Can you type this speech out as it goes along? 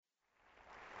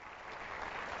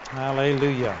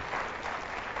Hallelujah.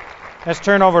 Let's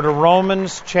turn over to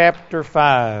Romans chapter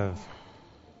 5.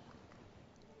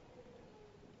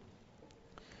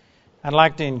 I'd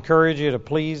like to encourage you to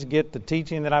please get the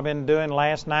teaching that I've been doing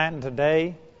last night and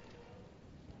today.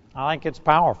 I think it's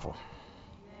powerful.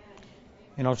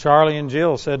 You know, Charlie and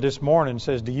Jill said this morning,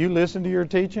 do you listen to your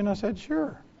teaching? I said,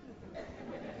 sure.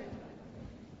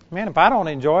 Man, if I don't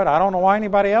enjoy it, I don't know why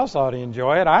anybody else ought to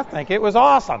enjoy it. I think it was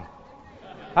awesome.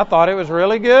 I thought it was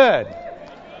really good.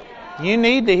 You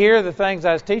need to hear the things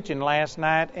I was teaching last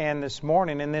night and this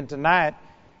morning and then tonight.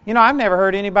 You know, I've never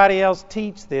heard anybody else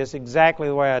teach this exactly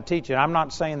the way I teach it. I'm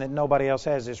not saying that nobody else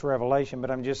has this revelation,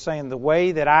 but I'm just saying the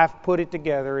way that I've put it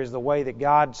together is the way that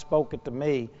God spoke it to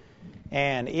me,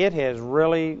 and it has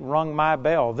really rung my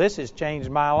bell. This has changed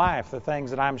my life, the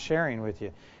things that I'm sharing with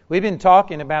you. We've been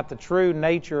talking about the true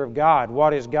nature of God.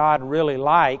 What is God really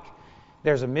like?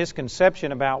 There's a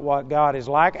misconception about what God is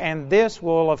like, and this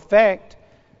will affect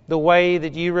the way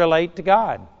that you relate to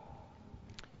God.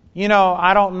 You know,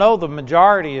 I don't know the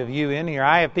majority of you in here.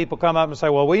 I have people come up and say,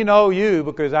 well, we know you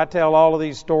because I tell all of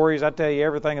these stories. I tell you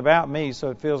everything about me,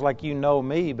 so it feels like you know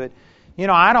me. But, you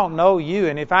know, I don't know you.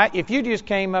 And if you just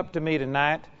came up to me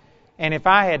tonight, and if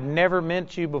I had never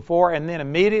met you before, and then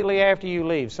immediately after you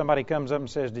leave, somebody comes up and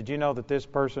says, did you know that this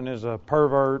person is a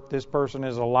pervert, this person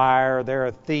is a liar, they're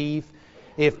a thief?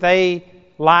 If they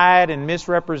lied and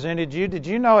misrepresented you, did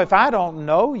you know if I don't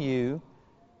know you,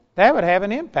 that would have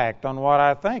an impact on what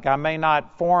I think. I may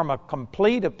not form a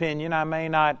complete opinion. I may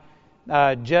not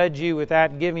judge you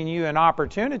without giving you an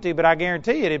opportunity, but I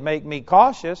guarantee you it'd make me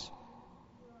cautious.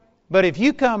 But if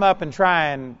you come up and try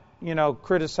and, you know,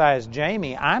 criticize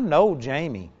Jamie, I know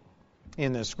Jamie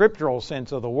in the scriptural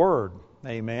sense of the word.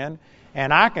 Amen.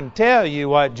 And I can tell you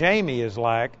what Jamie is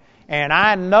like. And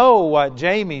I know what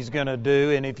Jamie's going to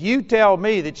do. And if you tell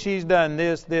me that she's done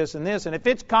this, this, and this, and if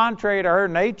it's contrary to her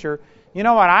nature, you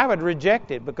know what? I would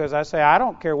reject it because I say, I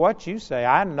don't care what you say.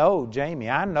 I know Jamie.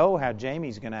 I know how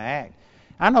Jamie's going to act.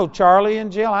 I know Charlie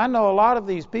and Jill. I know a lot of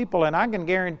these people, and I can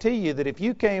guarantee you that if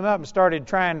you came up and started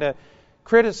trying to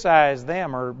criticize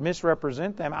them or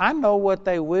misrepresent them, I know what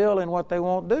they will and what they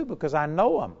won't do because I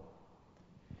know them.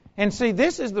 And see,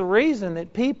 this is the reason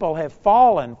that people have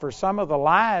fallen for some of the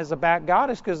lies about God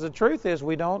is because the truth is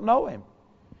we don't know Him.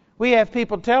 We have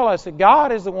people tell us that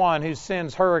God is the one who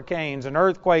sends hurricanes and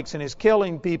earthquakes and is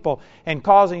killing people and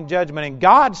causing judgment, and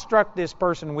God struck this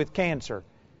person with cancer.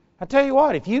 I tell you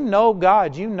what, if you know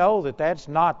God, you know that that's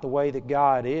not the way that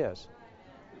God is.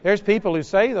 There's people who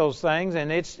say those things,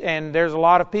 and there's a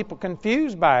lot of people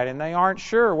confused by it, and they aren't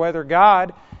sure whether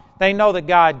God... They know that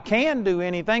God can do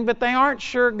anything, but they aren't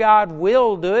sure God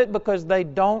will do it because they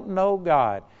don't know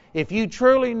God. If you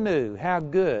truly knew how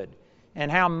good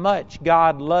and how much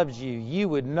God loves you, you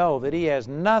would know that He has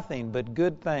nothing but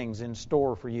good things in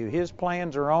store for you. His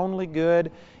plans are only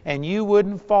good, and you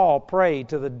wouldn't fall prey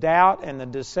to the doubt and the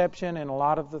deception and a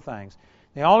lot of the things.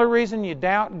 The only reason you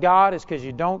doubt God is because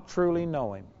you don't truly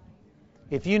know Him.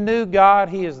 If you knew God,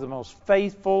 He is the most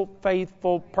faithful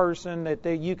person that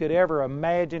you could ever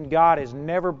imagine. God has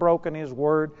never broken His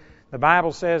word. The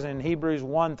Bible says in Hebrews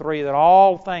 1:3 that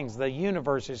all things, the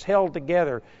universe, is held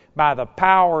together by the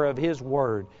power of His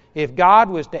word. If God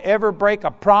was to ever break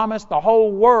a promise, the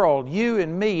whole world, you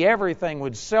and me, everything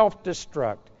would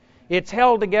self-destruct. It's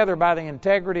held together by the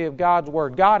integrity of God's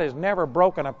word. God has never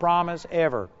broken a promise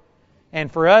ever. And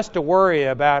for us to worry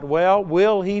about, well,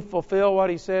 will He fulfill what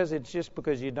He says? It's just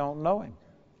because you don't know Him.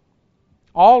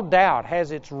 All doubt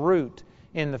has its root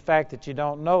in the fact that you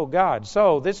don't know God.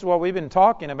 So this is what we've been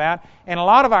talking about. And a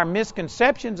lot of our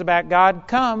misconceptions about God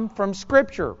come from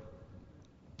Scripture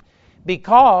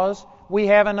because we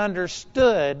haven't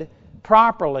understood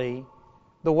properly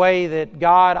the way that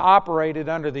God operated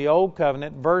under the Old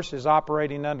Covenant versus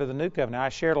operating under the New Covenant. I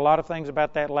shared a lot of things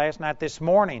about that last night. This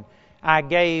morning, I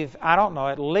gave,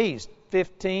 at least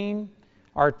 15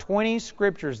 or 20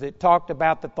 scriptures that talked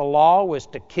about that the law was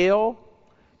to kill,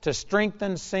 to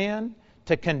strengthen sin,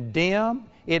 to condemn.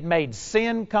 It made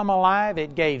sin come alive.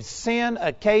 It gave sin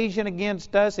occasion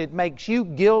against us. It makes you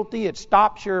guilty. It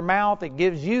stops your mouth. It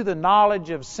gives you the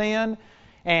knowledge of sin.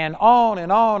 And on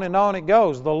and on and on it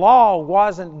goes. The law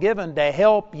wasn't given to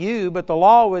help you, but the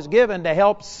law was given to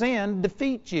help sin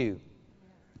defeat you.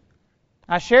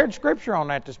 I shared scripture on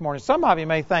that this morning. Some of you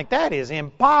may think, that is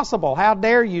impossible. How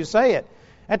dare you say it?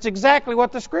 That's exactly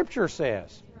what the scripture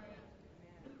says.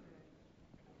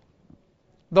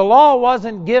 The law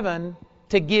wasn't given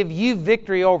to give you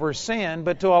victory over sin,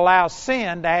 but to allow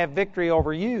sin to have victory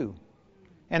over you.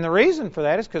 And the reason for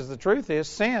that is because the truth is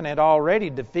sin had already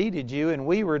defeated you, and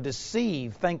we were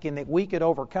deceived thinking that we could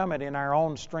overcome it in our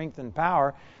own strength and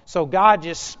power. So God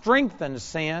just strengthened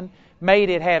sin, made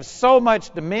it have so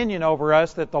much dominion over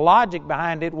us that the logic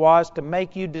behind it was to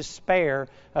make you despair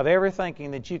of ever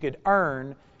thinking that you could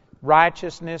earn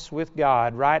righteousness with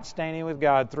God, right standing with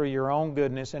God through your own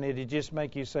goodness, and it'd just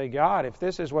make you say, God, if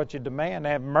this is what you demand,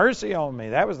 have mercy on me.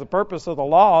 That was the purpose of the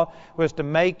law, was to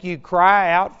make you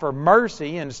cry out for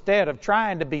mercy instead of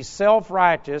trying to be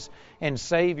self-righteous and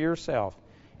save yourself.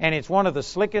 And it's one of the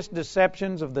slickest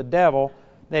deceptions of the devil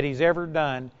that he's ever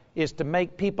done, is to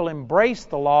make people embrace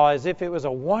the law as if it was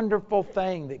a wonderful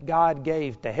thing that God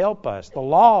gave to help us. The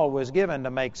law was given to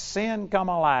make sin come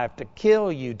alive, to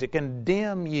kill you, to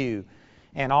condemn you,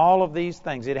 and all of these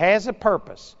things. It has a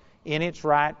purpose in its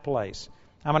right place.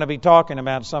 I'm going to be talking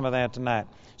about some of that tonight.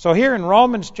 So here in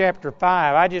Romans chapter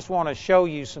 5, I just want to show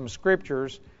you some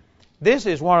scriptures. This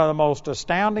is one of the most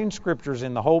astounding scriptures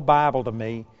in the whole Bible to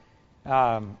me.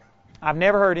 I've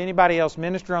never heard anybody else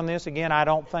minister on this. Again, I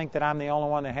don't think that I'm the only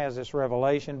one that has this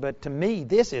revelation, but to me,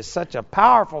 this is such a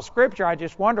powerful scripture. I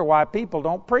just wonder why people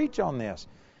don't preach on this.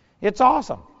 It's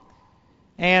awesome.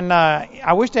 And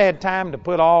I wish I had time to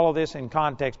put all of this in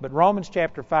context, but Romans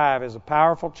chapter 5 is a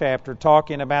powerful chapter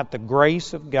talking about the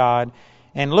grace of God.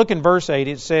 And look in verse 8,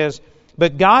 it says,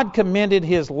 "But God commended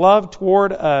His love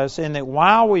toward us in that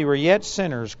while we were yet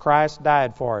sinners, Christ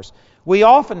died for us." We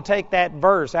often take that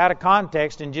verse out of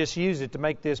context and just use it to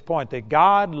make this point, that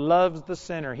God loves the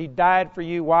sinner. He died for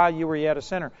you while you were yet a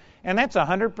sinner. And that's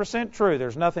 100% true.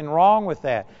 There's nothing wrong with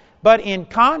that. But in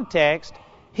context,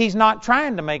 He's not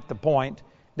trying to make the point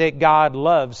that God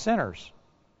loves sinners.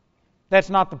 That's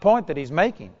not the point that He's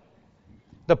making.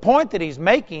 The point that He's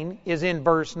making is in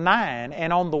verse 9,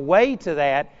 and on the way to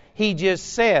that, He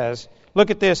just says, look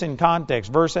at this in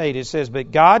context. Verse 8, it says,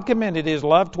 "But God commended His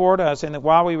love toward us, in that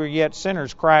while we were yet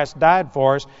sinners, Christ died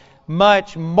for us.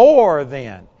 Much more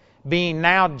then, being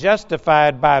now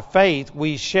justified by faith,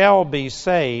 we shall be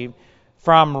saved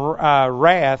from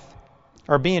wrath,"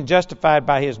 or being justified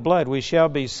by His blood, we shall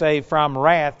be saved from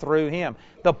wrath through Him.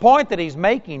 The point that he's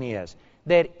making is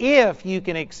that if you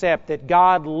can accept that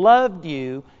God loved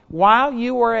you while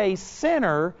you were a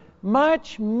sinner,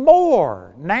 much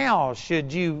more now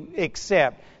should you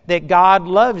accept that God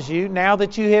loves you now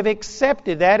that you have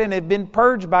accepted that and have been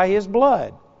purged by His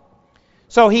blood.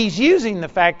 So he's using the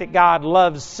fact that God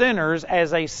loves sinners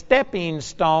as a stepping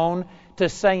stone to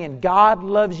saying God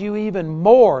loves you even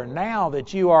more now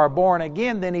that you are born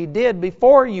again than He did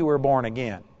before you were born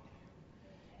again.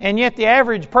 And yet the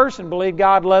average person believes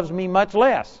God loves me much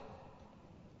less.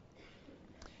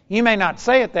 You may not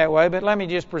say it that way, but let me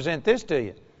just present this to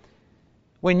you.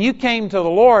 When you came to the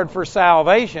Lord for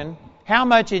salvation, how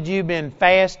much had you been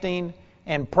fasting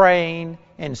and praying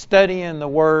and studying the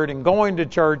Word and going to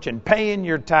church and paying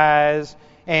your tithes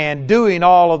and doing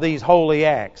all of these holy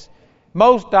acts?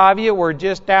 Most of you were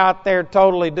just out there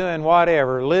totally doing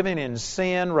whatever, living in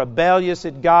sin, rebellious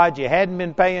at God. You hadn't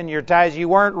been paying your tithes. You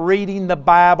weren't reading the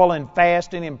Bible and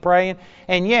fasting and praying.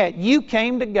 And yet you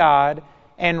came to God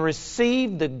and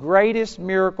received the greatest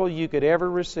miracle you could ever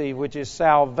receive, which is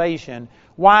salvation,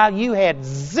 while you had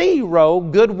zero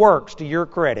good works to your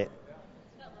credit.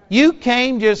 You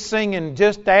came just singing,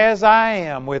 "Just as I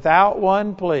am," without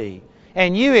one plea.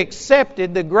 And you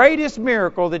accepted the greatest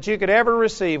miracle that you could ever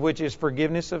receive, which is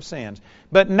forgiveness of sins.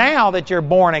 But now that you're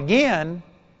born again,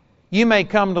 you may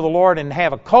come to the Lord and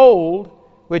have a cold,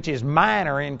 which is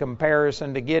minor in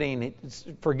comparison to getting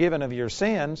forgiven of your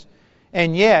sins.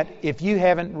 And yet, if you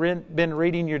haven't been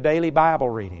reading your daily Bible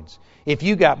readings, if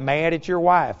you got mad at your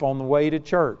wife on the way to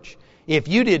church, if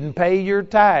you didn't pay your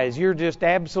tithes, you're just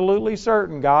absolutely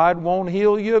certain God won't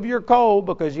heal you of your cold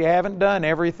because you haven't done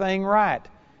everything right.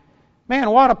 Man,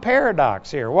 what a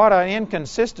paradox here. What an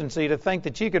inconsistency to think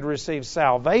that you could receive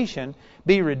salvation,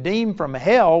 be redeemed from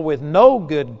hell with no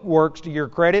good works to your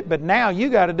credit, but now you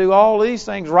got to do all these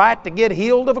things right to get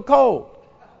healed of a cold.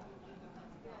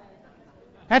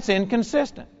 That's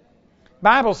inconsistent. The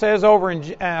Bible says over in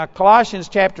Colossians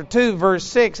chapter 2, verse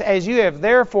 6, "As you have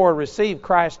therefore received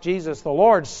Christ Jesus the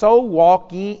Lord, so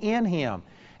walk ye in Him."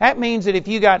 That means that if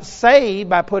you got saved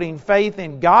by putting faith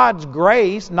in God's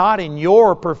grace, not in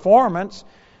your performance,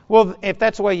 well, if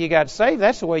that's the way you got saved,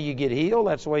 that's the way you get healed,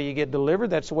 that's the way you get delivered,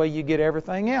 that's the way you get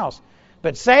everything else.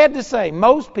 But sad to say,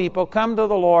 most people come to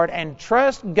the Lord and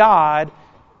trust God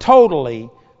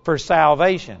totally for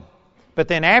salvation. But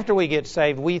then after we get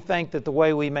saved, we think that the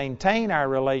way we maintain our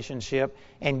relationship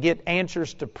and get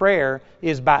answers to prayer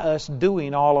is by us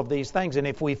doing all of these things. And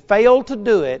if we fail to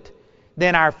do it,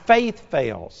 then our faith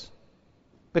fails.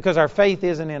 Because our faith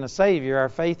isn't in a Savior, our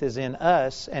faith is in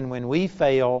us, and when we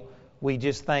fail, we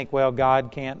just think, well,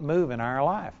 God can't move in our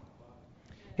life.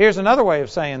 Here's another way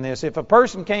of saying this. If a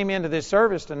person came into this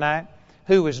service tonight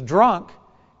who was drunk,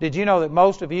 did you know that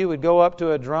most of you would go up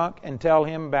to a drunk and tell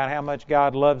him about how much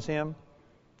God loves him?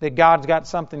 That God's got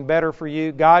something better for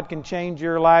you. God can change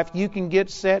your life. You can get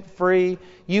set free.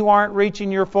 You aren't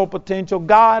reaching your full potential.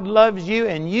 God loves you,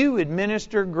 and you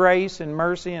administer grace and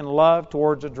mercy and love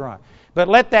towards a drunk. But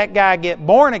let that guy get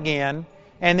born again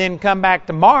and then come back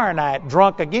tomorrow night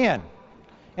drunk again.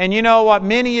 And you know what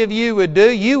many of you would do?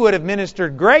 You would have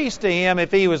ministered grace to him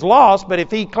if he was lost, but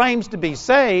if he claims to be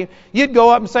saved, you'd go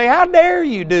up and say, how dare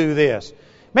you do this?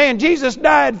 Man, Jesus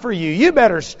died for you. You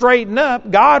better straighten up.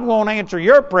 God won't answer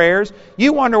your prayers.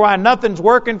 You wonder why nothing's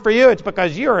working for you. It's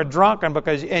because you're a drunk,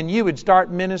 and you would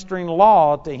start ministering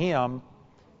law to him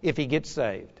if he gets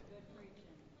saved.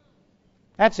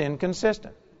 That's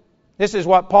inconsistent. This is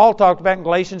what Paul talked about in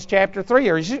Galatians chapter 3.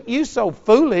 Are you so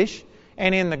foolish?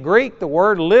 And in the Greek, the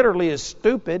word literally is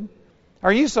stupid.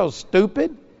 Are you so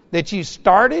stupid that you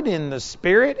started in the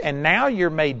Spirit and now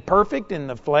you're made perfect in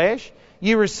the flesh?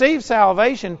 You receive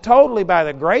salvation totally by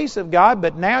the grace of God,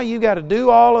 but now you've got to do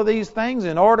all of these things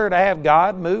in order to have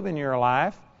God move in your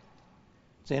life.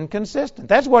 It's inconsistent.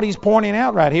 That's what he's pointing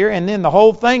out right here. And then the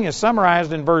whole thing is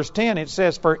summarized in verse 10. It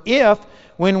says, for if,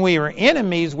 when we were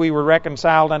enemies, we were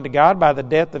reconciled unto God by the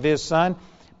death of his Son,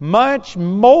 much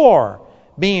more,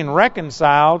 being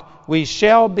reconciled, we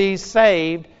shall be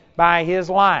saved by his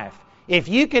life. If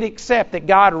you could accept that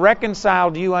God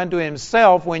reconciled you unto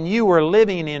himself when you were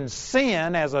living in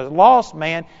sin as a lost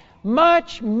man,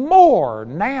 much more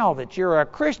now that you're a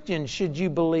Christian should you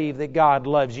believe that God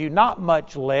loves you, not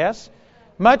much less,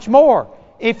 much more.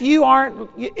 If you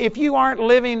aren't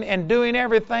living and doing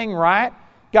everything right,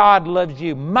 God loves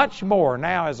you much more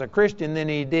now as a Christian than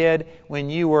he did when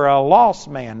you were a lost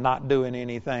man not doing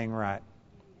anything right.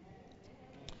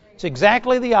 It's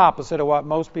exactly the opposite of what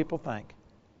most people think.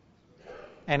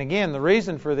 And again, the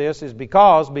reason for this is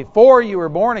because before you were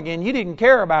born again, you didn't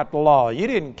care about the law. You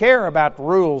didn't care about the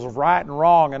rules of right and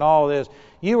wrong and all this.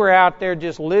 You were out there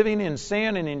just living in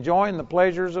sin and enjoying the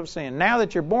pleasures of sin. Now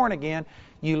that you're born again,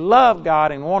 you love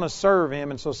God and want to serve him,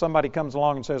 and so somebody comes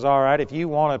along and says, all right, if you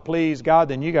want to please God,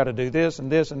 then you got to do this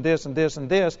and this and this and this and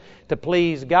this to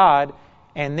please God.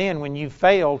 And then when you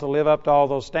fail to live up to all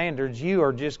those standards, you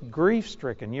are just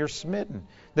grief-stricken. You're smitten.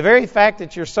 The very fact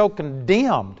that you're so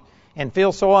condemned and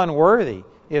feel so unworthy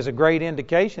is a great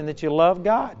indication that you love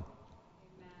God.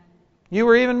 You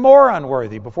were even more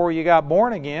unworthy before you got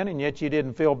born again, and yet you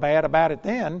didn't feel bad about it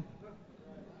then.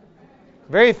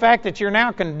 The very fact that you're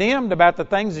now condemned about the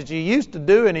things that you used to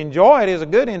do and enjoy it is a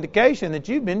good indication that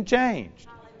you've been changed.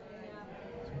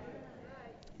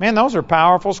 Man, those are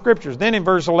powerful scriptures. Then in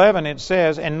verse 11 it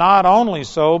says, and not only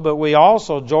so, but we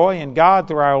also joy in God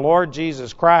through our Lord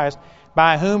Jesus Christ,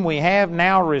 by whom we have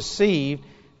now received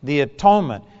the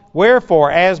atonement.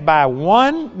 Wherefore, as by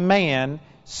one man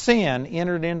sin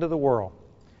entered into the world.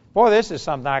 Boy, this is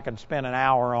something I could spend an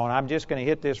hour on. I'm just going to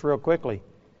hit this real quickly.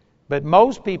 But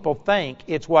most people think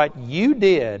it's what you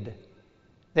did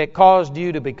that caused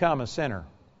you to become a sinner.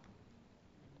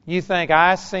 You think,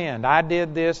 I sinned. I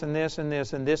did this and this and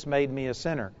this, and this made me a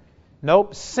sinner.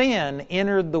 Nope. Sin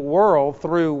entered the world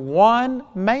through one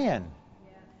man.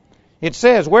 It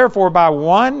says, wherefore by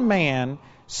one man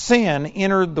sin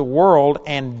entered the world,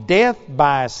 and death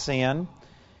by sin.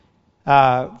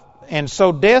 And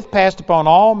so death passed upon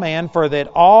all men, for that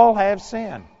all have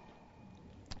sinned.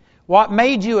 What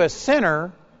made you a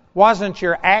sinner wasn't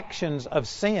your actions of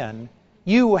sin.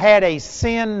 You had a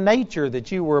sin nature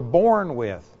that you were born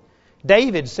with.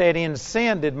 David said, in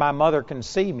sin did my mother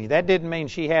conceive me. That didn't mean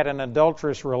she had an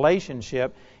adulterous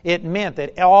relationship. It meant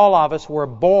that all of us were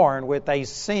born with a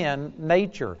sin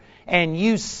nature. And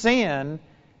you sin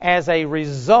as a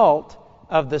result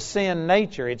of the sin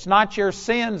nature. It's not your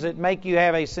sins that make you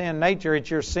have a sin nature. It's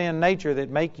your sin nature that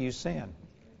make you sin.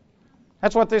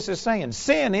 That's what this is saying.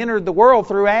 Sin entered the world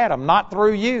through Adam, not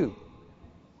through you.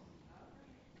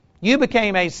 You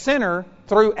became a sinner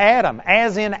through Adam.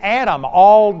 As in Adam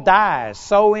all die,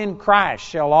 so in Christ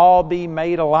shall all be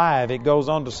made alive. It goes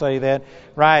on to say that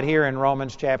right here in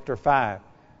Romans chapter 5.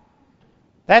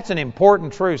 That's an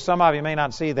important truth. Some of you may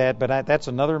not see that, but that's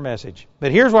another message.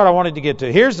 But here's what I wanted to get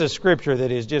to. Here's the scripture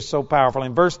that is just so powerful.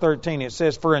 In verse 13 it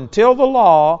says, for until the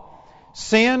law,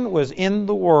 sin was in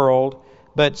the world,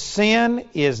 but sin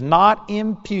is not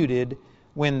imputed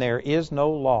when there is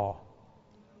no law.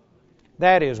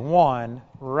 That is one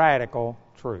radical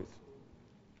truth.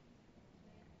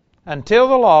 Until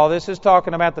the law, this is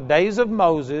talking about the days of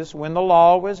Moses when the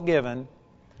law was given,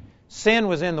 sin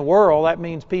was in the world. That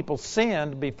means people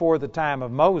sinned before the time of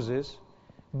Moses.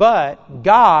 But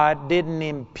God didn't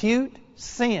impute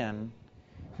sin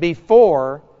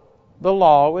before the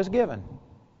law was given.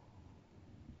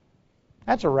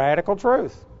 That's a radical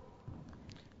truth.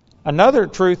 Another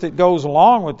truth that goes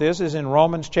along with this is in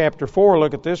Romans chapter 4.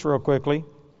 Look at this real quickly.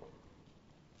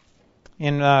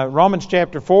 In Romans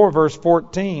chapter 4, verse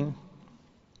 14,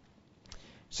 it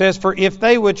says, "For if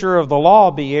they which are of the law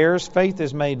be heirs, faith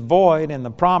is made void, and the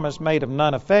promise made of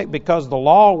none effect, because the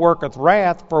law worketh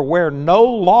wrath, for where no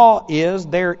law is,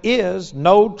 there is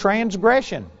no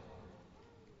transgression."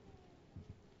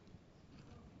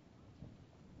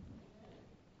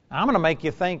 I'm going to make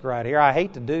you think right here. I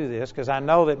hate to do this because I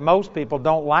know that most people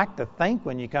don't like to think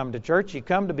when you come to church. You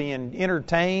come to be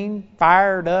entertained,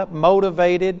 fired up,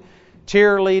 motivated,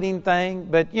 cheerleading thing.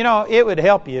 But, you know, it would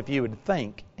help you if you would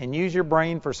think and use your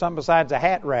brain for something besides a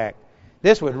hat rack.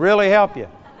 This would really help you.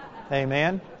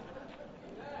 Amen.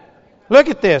 Look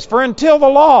at this. "For until the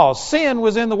law, sin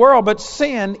was in the world, but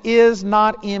sin is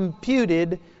not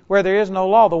imputed where there is no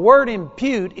law." The word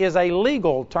impute is a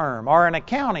legal term or an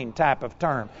accounting type of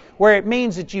term where it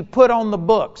means that you put on the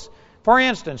books. For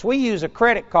instance, we use a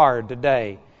credit card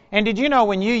today. And did you know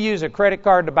when you use a credit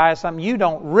card to buy something, you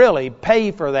don't really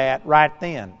pay for that right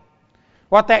then?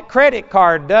 What that credit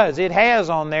card does, it has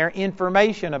on there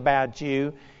information about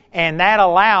you, and that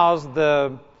allows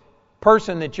the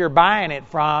person that you're buying it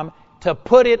from to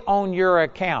put it on your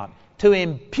account, to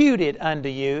impute it unto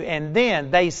you, and then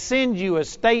they send you a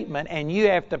statement and you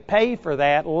have to pay for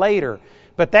that later.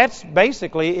 But that's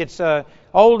basically, it's an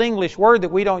old English word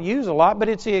that we don't use a lot, but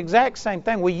it's the exact same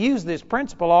thing. We use this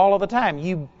principle all of the time.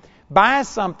 You buy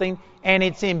something and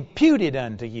it's imputed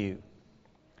unto you.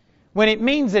 When it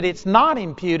means that it's not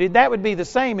imputed, that would be the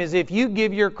same as if you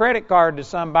give your credit card to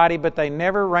somebody but they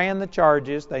never ran the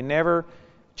charges, they never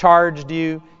charged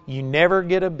you, you never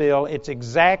get a bill. It's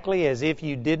exactly as if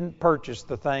you didn't purchase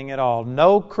the thing at all.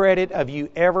 No credit of you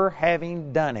ever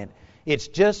having done it. It's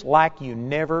just like you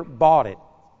never bought it.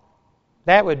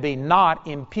 That would be not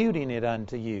imputing it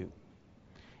unto you.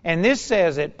 And this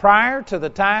says that prior to the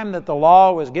time that the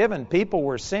law was given, people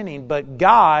were sinning, but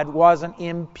God wasn't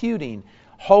imputing,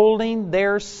 holding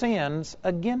their sins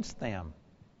against them.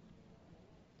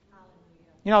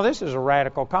 You know, this is a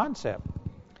radical concept.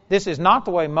 This is not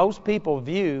the way most people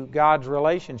view God's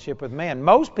relationship with man.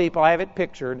 Most people have it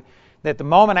pictured that the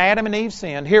moment Adam and Eve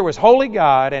sinned, here was holy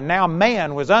God, and now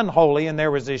man was unholy, and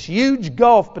there was this huge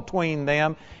gulf between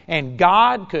them, and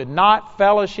God could not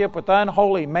fellowship with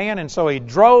unholy man, and so He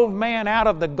drove man out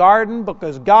of the garden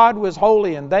because God was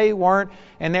holy and they weren't,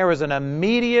 and there was an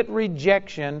immediate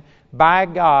rejection by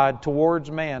God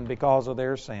towards man because of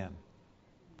their sin.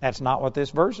 That's not what this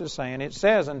verse is saying. It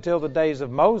says until the days of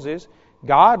Moses,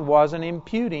 God wasn't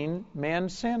imputing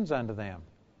men's sins unto them.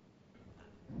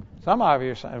 Some of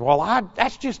you are saying, well,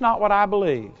 that's just not what I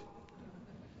believe.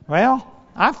 Well,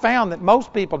 I found that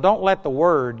most people don't let the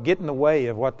Word get in the way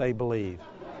of what they believe.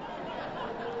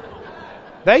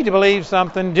 They believe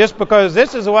something just because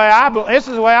this is the way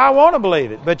I want to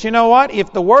believe it. But you know what?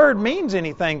 If the Word means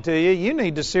anything to you, you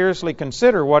need to seriously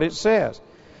consider what it says.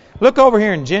 Look over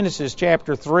here in Genesis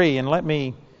chapter 3 and let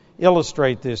me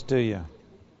illustrate this to you.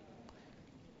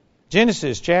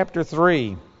 Genesis chapter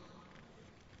 3.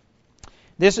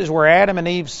 This is where Adam and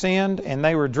Eve sinned and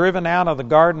they were driven out of the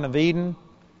Garden of Eden.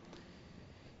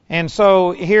 And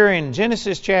so here in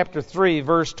Genesis chapter 3,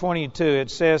 verse 22, it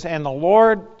says, "And the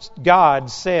Lord God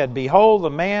said, Behold,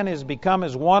 the man is become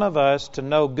as one of us to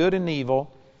know good and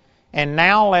evil. And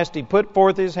now lest he put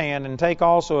forth his hand and take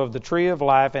also of the tree of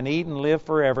life and eat and live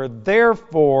forever.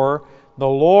 Therefore the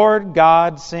Lord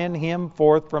God sent him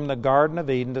forth from the Garden of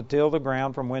Eden to till the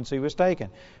ground from whence he was taken."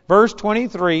 Verse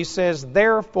 23 says,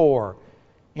 "Therefore."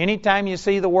 Anytime you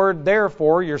see the word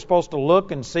therefore, you're supposed to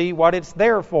look and see what it's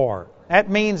there for. That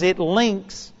means it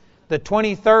links the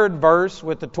 23rd verse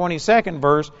with the 22nd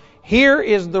verse. Here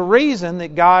is the reason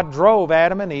that God drove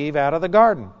Adam and Eve out of the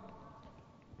garden.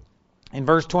 In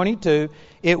verse 22,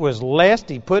 it was lest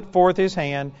he put forth his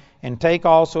hand and take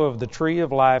also of the tree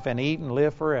of life and eat and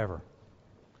live forever.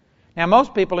 Now,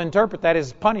 most people interpret that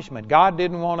as punishment. God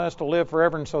didn't want us to live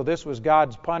forever, and so this was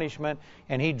God's punishment,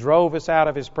 and He drove us out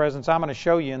of His presence. I'm going to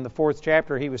show you in the 4th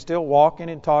chapter, He was still walking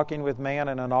and talking with man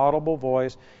in an audible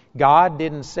voice. God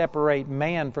didn't separate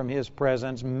man from His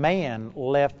presence. Man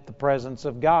left the presence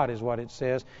of God, is what it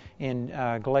says in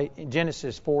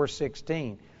Genesis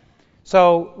 4:16.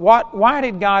 So, why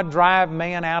did God drive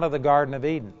man out of the Garden of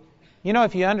Eden? You know,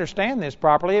 if you understand this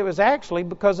properly, it was actually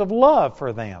because of love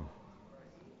for them.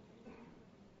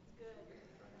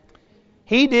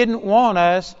 He didn't want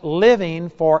us living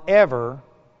forever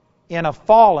in a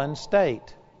fallen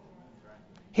state.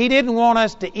 He didn't want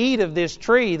us to eat of this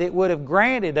tree that would have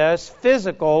granted us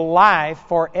physical life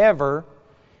forever.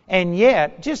 And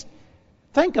yet, just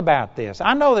think about this.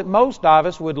 I know that most of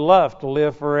us would love to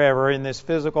live forever in this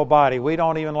physical body. We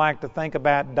don't even like to think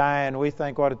about dying. We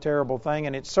think what a terrible thing,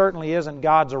 and it certainly isn't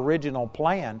God's original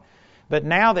plan. But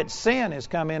now that sin has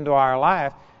come into our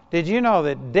life, did you know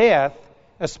that death,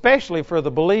 especially for the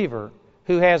believer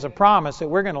who has a promise that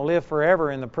we're going to live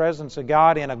forever in the presence of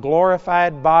God in a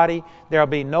glorified body, there'll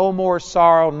be no more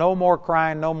sorrow, no more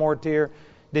crying, no more tear.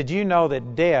 Did you know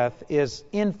that death is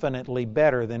infinitely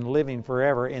better than living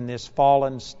forever in this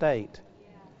fallen state?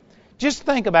 Just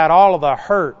think about all of the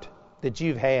hurt that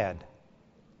you've had.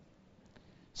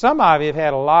 Some of you have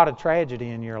had a lot of tragedy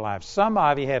in your life. Some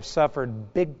of you have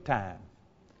suffered big time.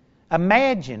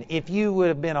 Imagine if you would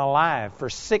have been alive for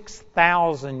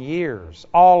 6,000 years,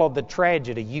 all of the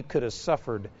tragedy you could have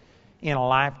suffered in a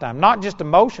lifetime. Not just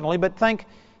emotionally, but think,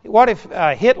 what if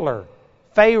Hitler,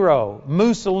 Pharaoh,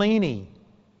 Mussolini,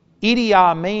 Idi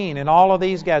Amin, and all of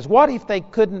these guys, what if they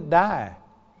couldn't die?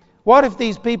 What if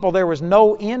these people, there was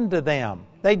no end to them?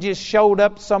 They just showed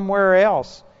up somewhere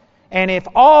else. And if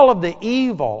all of the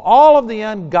evil, all of the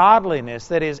ungodliness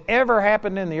that has ever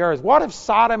happened in the earth, what if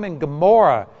Sodom and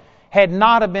Gomorrah had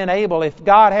not have been able, if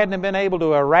God hadn't been able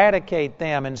to eradicate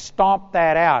them and stomp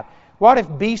that out? What if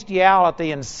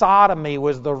bestiality and sodomy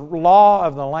was the law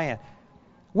of the land?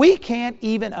 We can't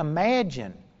even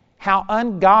imagine how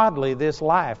ungodly this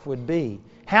life would be,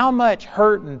 how much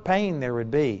hurt and pain there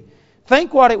would be.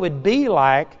 Think what it would be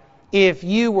like if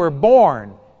you were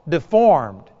born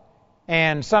deformed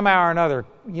and somehow or another,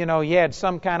 you had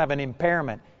some kind of an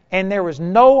impairment, and there was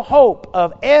no hope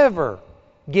of ever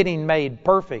getting made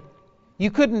perfect. You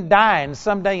couldn't die, and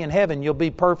someday in heaven you'll be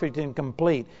perfect and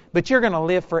complete. But you're going to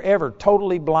live forever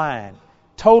totally blind,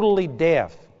 totally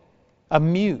deaf, a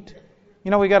mute.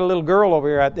 We got a little girl over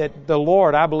here that the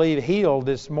Lord, I believe, healed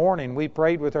this morning. We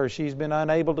prayed with her. She's been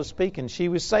unable to speak, and she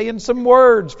was saying some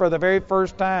words for the very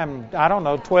first time.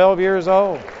 12 years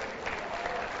old.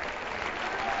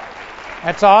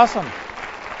 That's awesome.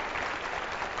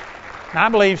 I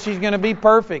believe she's going to be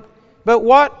perfect. But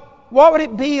what would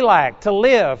it be like to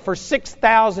live for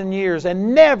 6,000 years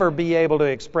and never be able to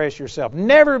express yourself,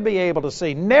 never be able to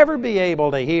see, never be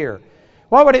able to hear?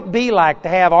 What would it be like to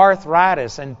have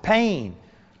arthritis and pain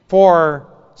for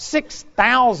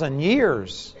 6,000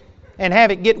 years and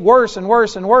have it get worse and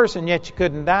worse and worse, and yet you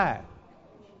couldn't die?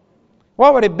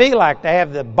 What would it be like to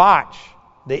have the botch,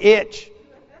 the itch,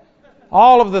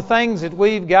 all of the things that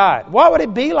we've got? What would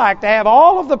it be like to have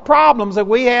all of the problems that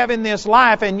we have in this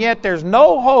life, and yet there's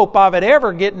no hope of it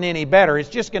ever getting any better? It's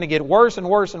just going to get worse and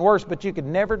worse and worse, but you could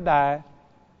never die.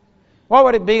 What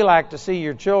would it be like to see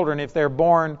your children, if they're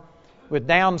born with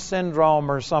Down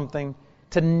syndrome or something,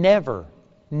 to never,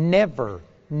 never,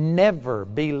 never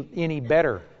be any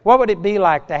better? What would it be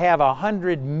like to have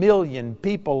 100 million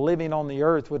people living on the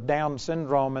earth with Down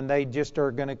syndrome, and they just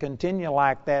are going to continue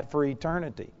like that for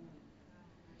eternity?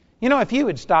 If you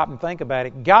would stop and think about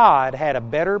it, God had a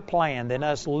better plan than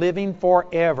us living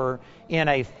forever in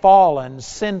a fallen,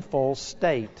 sinful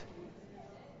state.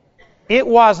 It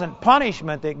wasn't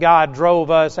punishment that God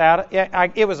drove us out.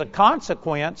 It was a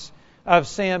consequence of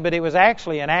sin, but it was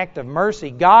actually an act of mercy.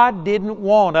 God didn't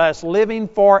want us living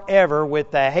forever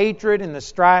with the hatred and the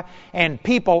strife and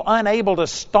people unable to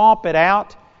stomp it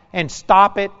out and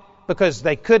stop it because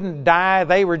they couldn't die.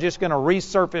 They were just going to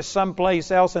resurface someplace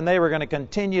else, and they were going to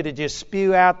continue to just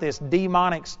spew out this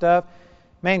demonic stuff.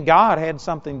 Man, God had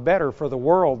something better for the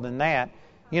world than that.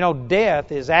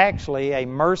 Death is actually a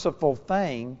merciful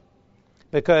thing,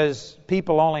 because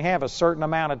people only have a certain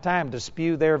amount of time to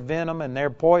spew their venom and their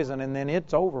poison, and then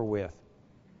it's over with.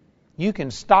 You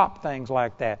can stop things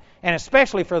like that. And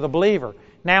especially for the believer.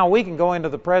 Now we can go into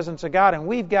the presence of God, and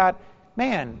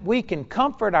we can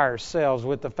comfort ourselves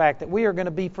with the fact that we are going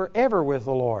to be forever with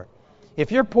the Lord.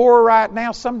 If you're poor right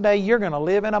now, someday you're going to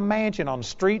live in a mansion on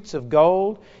streets of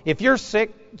gold. If you're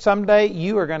sick, someday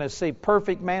you are going to see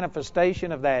perfect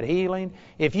manifestation of that healing.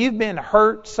 If you've been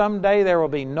hurt, someday there will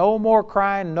be no more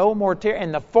crying, no more tears,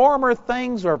 and the former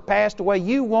things are passed away.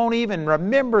 You won't even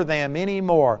remember them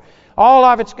anymore. All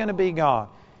of it's going to be gone.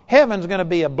 Heaven's going to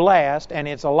be a blast, and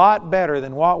it's a lot better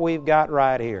than what we've got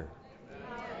right here.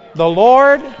 The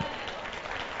Lord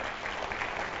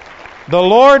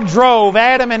drove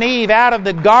Adam and Eve out of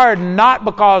the garden not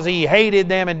because He hated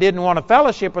them and didn't want to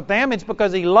fellowship with them. It's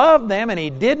because He loved them, and He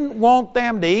didn't want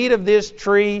them to eat of this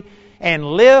tree and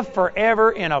live forever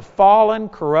in a fallen,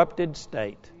 corrupted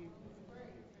state.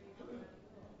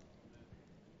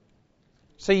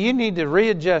 So you need to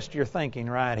readjust your thinking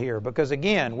right here, because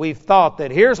again, we've thought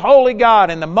that here's holy God,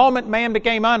 and the moment man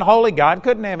became unholy, God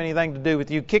couldn't have anything to do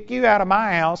with you. Kick you out of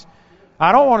my house.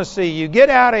 I don't want to see you. Get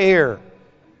out of here.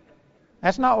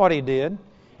 That's not what he did.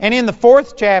 And in the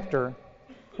 4th chapter,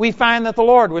 we find that the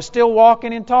Lord was still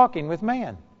walking and talking with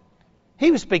man.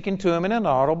 He was speaking to him in an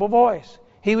audible voice.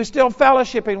 He was still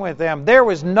fellowshipping with them. There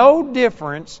was no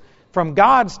difference from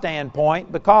God's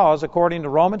standpoint, because according to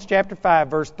Romans chapter 5,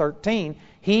 verse 13,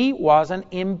 He wasn't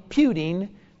imputing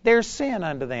their sin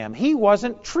unto them. He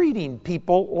wasn't treating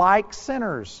people like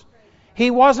sinners. He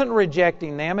wasn't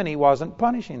rejecting them, and He wasn't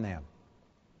punishing them.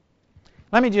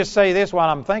 Let me just say this while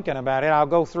I'm thinking about it. I'll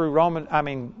go through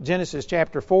Genesis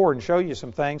chapter 4 and show you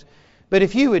some things. But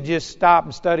if you would just stop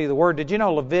and study the Word, did you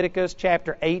know Leviticus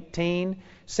chapter 18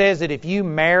 says that if you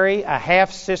marry a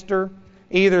half-sister,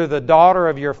 either the daughter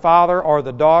of your father or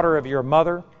the daughter of your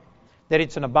mother, that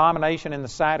it's an abomination in the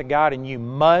sight of God and you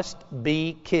must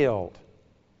be killed.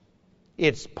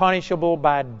 It's punishable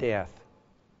by death.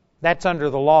 That's under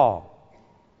the law.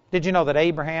 Did you know that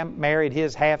Abraham married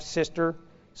his half-sister,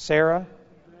 Sarah?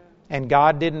 And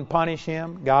God didn't punish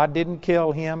him. God didn't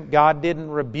kill him. God didn't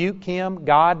rebuke him.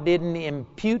 God didn't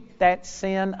impute that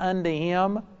sin unto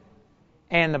him.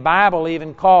 And the Bible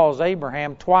even calls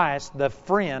Abraham twice the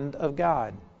friend of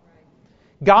God.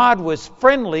 God was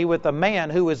friendly with a man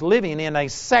who was living in a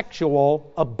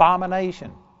sexual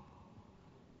abomination.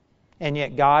 And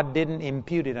yet God didn't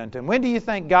impute it unto him. When do you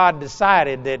think God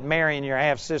decided that marrying your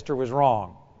half-sister was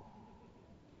wrong?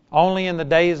 Only in the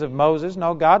days of Moses?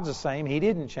 No, God's the same. He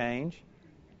didn't change.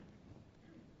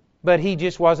 But He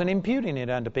just wasn't imputing it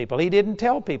unto people. He didn't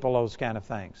tell people those kind of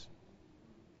things.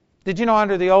 Did you know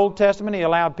under the Old Testament He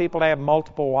allowed people to have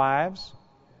multiple wives?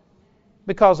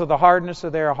 Because of the hardness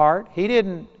of their heart. He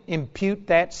didn't impute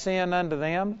that sin unto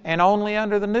them. And only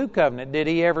under the New Covenant did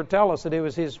He ever tell us that it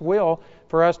was His will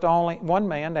for us to only one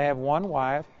man to have one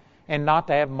wife and not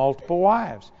to have multiple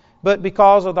wives. But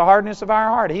because of the hardness of our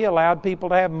heart, He allowed people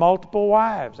to have multiple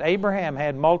wives. Abraham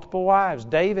had multiple wives.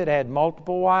 David had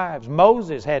multiple wives.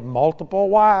 Moses had multiple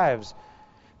wives.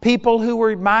 People who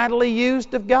were mightily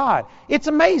used of God. It's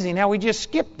amazing how we just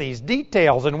skip these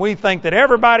details and we think that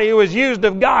everybody who was used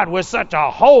of God was such a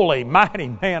holy, mighty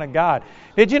man of God.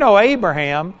 Did you know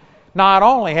Abraham not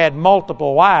only had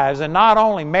multiple wives and not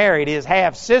only married his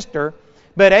half-sister,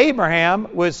 but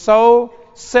Abraham was so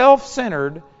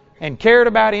self-centered and cared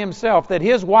about himself that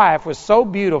his wife was so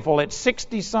beautiful at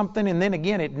 60-something and then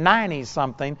again at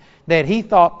 90-something that he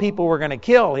thought people were going to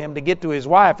kill him to get to his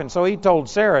wife. And so he told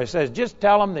Sarah, he says, just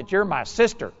tell them that you're my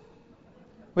sister,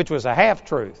 which was a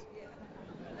half-truth.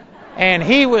 And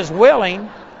he was willing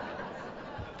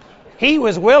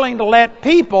to let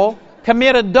people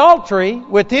commit adultery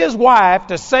with his wife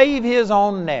to save his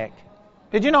own neck.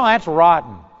 Did you know that's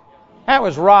rotten? That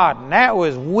was rotten. That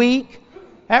was weak.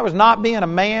 That was not being a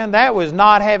man. That was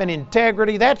not having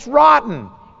integrity. That's rotten.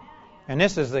 And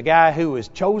this is the guy who was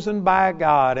chosen by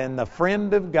God and the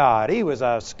friend of God. He was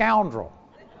a scoundrel.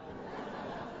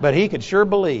 But he could sure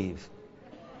believe.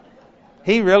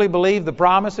 He really believed the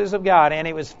promises of God, and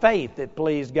it was faith that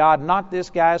pleased God, not this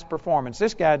guy's performance.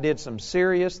 This guy did some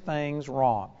serious things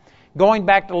wrong. Going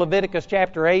back to Leviticus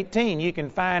chapter 18, you can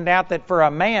find out that for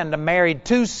a man to marry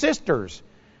two sisters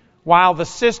while the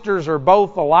sisters are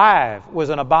both alive was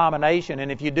an abomination.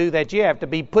 And if you do that, you have to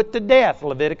be put to death.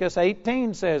 Leviticus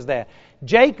 18 says that.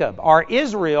 Jacob, or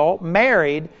Israel,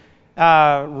 married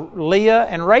Leah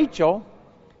and Rachel,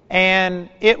 and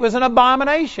it was an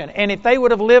abomination. And if they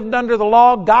would have lived under the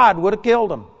law, God would have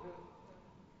killed them.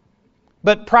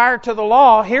 But prior to the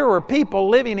law, here were people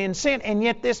living in sin, and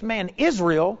yet this man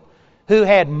Israel, who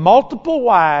had multiple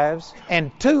wives,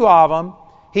 and two of them,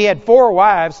 he had 4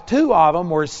 wives, 2 of them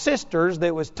were sisters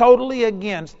that was totally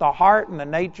against the heart and the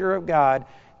nature of God.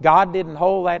 God didn't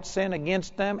hold that sin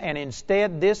against them, and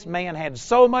instead this man had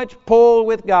so much pull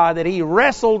with God that he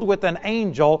wrestled with an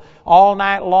angel all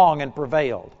night long and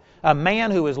prevailed. A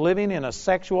man who was living in a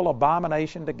sexual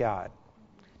abomination to God.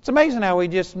 It's amazing how we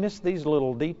just miss these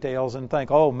little details and think,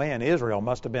 oh man, Israel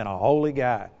must have been a holy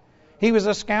guy. He was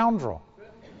a scoundrel.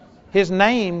 His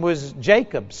name was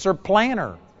Jacob,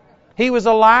 supplanter. He was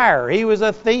a liar. He was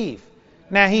a thief.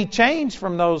 Now, he changed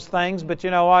from those things, but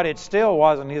you know what? It still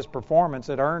wasn't his performance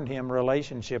that earned him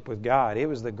relationship with God. It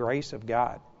was the grace of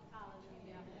God.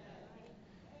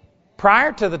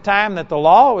 Prior to the time that the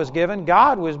law was given,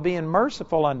 God was being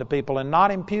merciful unto people and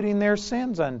not imputing their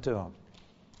sins unto them.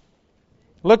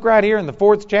 Look right here in the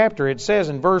 4th chapter. It says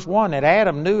in verse 1 that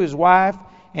Adam knew his wife,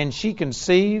 and she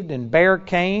conceived and bare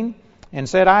Cain, and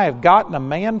said, I have gotten a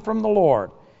man from the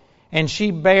Lord. And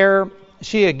she bare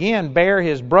she again bare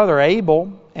his brother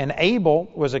Abel, and Abel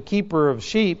was a keeper of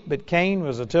sheep, but Cain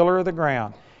was a tiller of the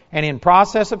ground. And in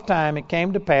process of time it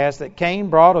came to pass that Cain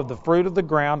brought of the fruit of the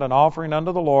ground an offering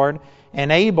unto the Lord,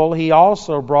 and Abel he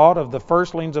also brought of the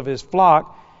firstlings of his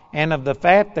flock, and of the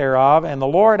fat thereof. And the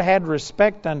Lord had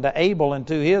respect unto Abel and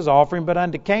to his offering, but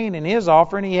unto Cain and his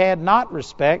offering he had not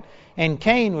respect. And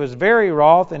Cain was very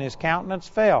wroth, and his countenance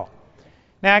fell.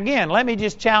 Now again, let me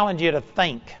just challenge you to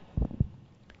think.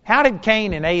 How did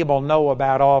Cain and Abel know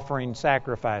about offering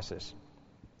sacrifices?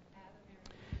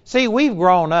 See, we've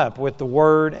grown up with the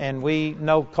Word, and we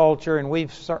know culture, and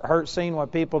we've seen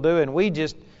what people do, and we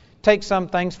just take some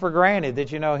things for granted that,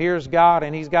 here's God,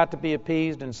 and He's got to be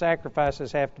appeased, and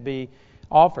sacrifices have to be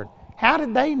offered. How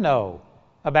did they know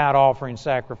about offering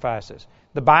sacrifices?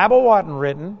 The Bible wasn't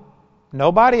written.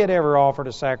 Nobody had ever offered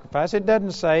a sacrifice. It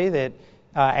doesn't say that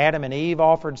Adam and Eve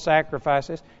offered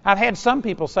sacrifices. I've had some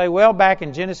people say, well, back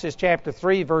in Genesis chapter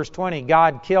 3, verse 20,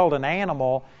 God killed an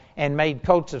animal and made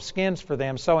coats of skins for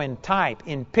them. So in type,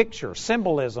 in picture,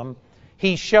 symbolism,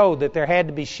 He showed that there had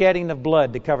to be shedding of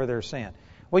blood to cover their sin.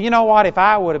 Well, you know what? If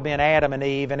I would have been Adam and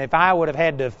Eve, and if I would have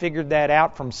had to have figured that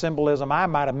out from symbolism, I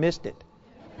might have missed it.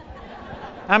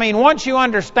 I mean, once you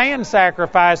understand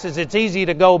sacrifices, it's easy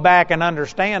to go back and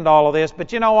understand all of this.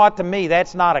 But you know what? To me,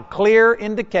 that's not a clear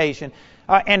indication.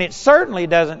 And it certainly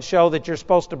doesn't show that you're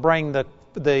supposed to bring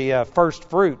the first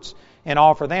fruits and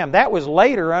offer them. That was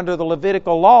later under the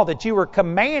Levitical law, that you were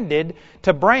commanded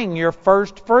to bring your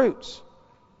first fruits.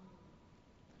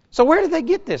 So where did they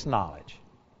get this knowledge?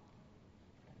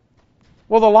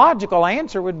 Well, the logical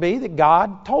answer would be that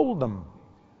God told them.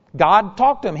 God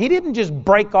talked to them. He didn't just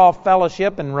break off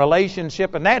fellowship and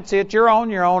relationship and that's it, you're on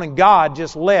your own, and God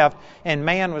just left and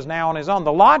man was now on his own.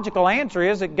 The logical answer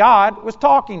is that God was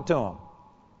talking to him,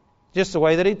 just the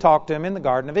way that He talked to him in the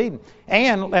Garden of Eden.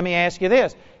 And let me ask you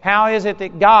this, how is it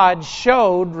that God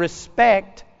showed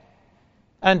respect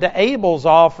unto Abel's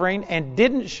offering and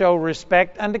didn't show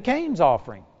respect unto Cain's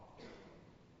offering?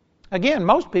 Again,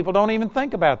 most people don't even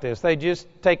think about this. They just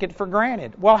take it for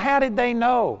granted. Well, how did they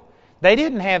know? They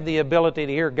didn't have the ability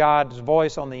to hear God's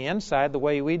voice on the inside the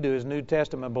way we do as New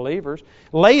Testament believers.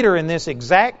 Later in this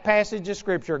exact passage of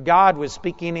Scripture, God was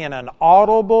speaking in an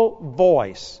audible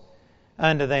voice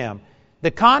unto them.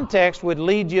 The context would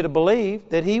lead you to believe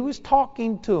that He was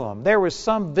talking to them. There was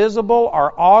some visible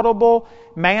or audible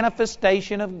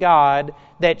manifestation of God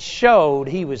that showed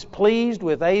He was pleased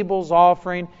with Abel's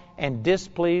offering and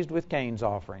displeased with Cain's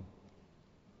offering.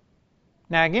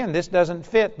 Now again, this doesn't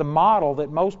fit the model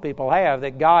that most people have,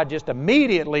 that God just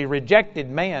immediately rejected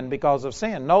man because of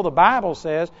sin. No, the Bible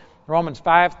says, Romans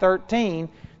 5:13,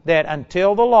 that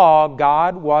until the law,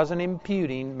 God wasn't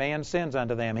imputing man's sins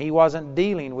unto them. He wasn't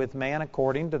dealing with man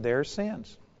according to their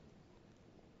sins.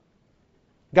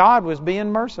 God was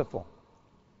being merciful.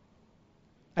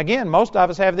 Again, most of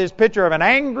us have this picture of an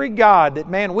angry God that,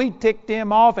 man, we ticked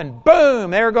Him off and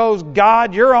boom, there goes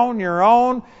God, you're on your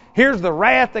own. Here's the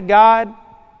wrath of God.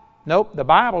 Nope, the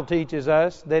Bible teaches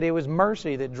us that it was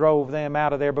mercy that drove them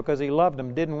out of there because He loved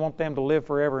them, didn't want them to live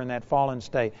forever in that fallen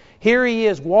state. Here He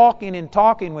is walking and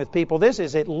talking with people. This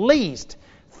is at least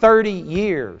 30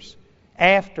 years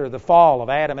after the fall of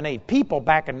Adam and Eve. People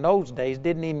back in those days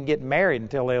didn't even get married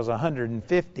until they was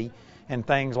 150 and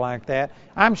things like that.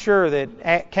 I'm sure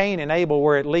that Cain and Abel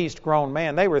were at least grown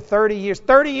men. They were 30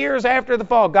 years after the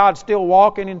fall. God's still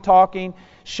walking and talking,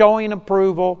 showing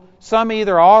approval, some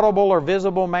either audible or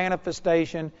visible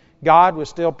manifestation. God was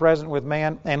still present with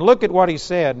man. And look at what He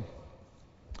said.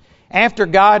 After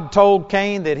God told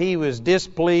Cain that he was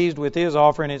displeased with his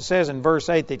offering, it says in verse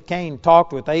 8 that Cain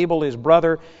talked with Abel his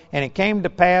brother, and it came to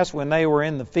pass when they were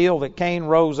in the field that Cain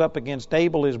rose up against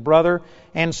Abel his brother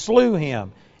and slew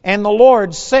him. And the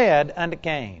Lord said unto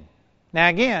Cain. Now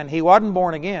again, he wasn't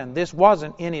born again. This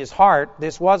wasn't in his heart.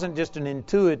 This wasn't just an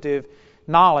intuitive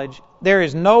knowledge. There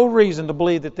is no reason to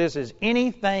believe that this is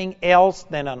anything else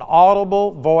than an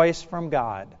audible voice from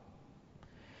God.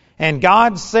 And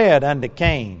God said unto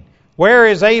Cain, Where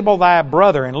is Abel thy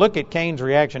brother? And look at Cain's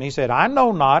reaction. He said, I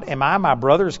know not. Am I my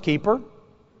brother's keeper?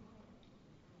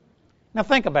 Now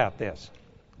think about this.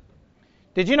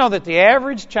 Did you know that the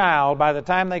average child, by the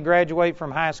time they graduate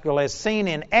from high school, has seen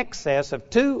in excess of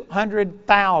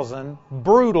 200,000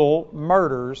 brutal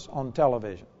murders on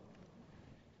television?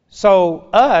 So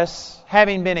us,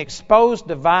 having been exposed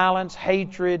to violence,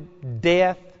 hatred,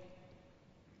 death,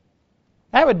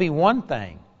 that would be one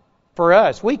thing. For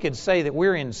us, we could say that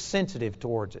we're insensitive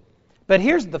towards it. But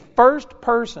here's the first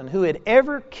person who had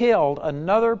ever killed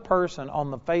another person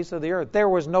on the face of the earth. There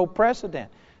was no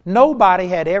precedent. Nobody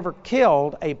had ever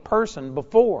killed a person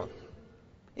before.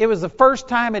 It was the first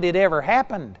time it had ever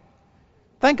happened.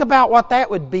 Think about what that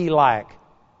would be like.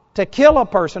 To kill a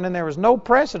person and there was no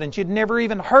precedent. You'd never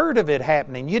even heard of it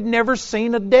happening. You'd never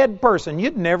seen a dead person.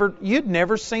 You'd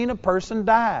never seen a person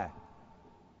die.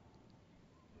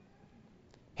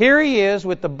 Here he is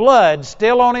with the blood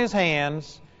still on his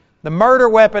hands, the murder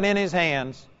weapon in his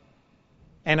hands,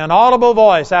 and an audible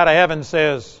voice out of heaven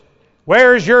says,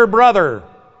 "Where's your brother?"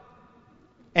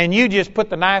 And you just put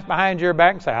the knife behind your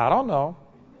back and say, "I don't know.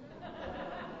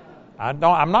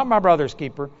 I'm not my brother's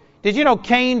keeper." Did you know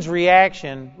Cain's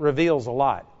reaction reveals a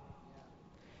lot?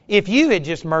 If you had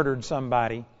just murdered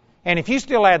somebody, and if you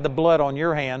still had the blood on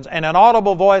your hands, and an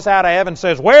audible voice out of heaven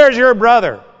says, "Where's your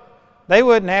brother?" They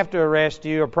wouldn't have to arrest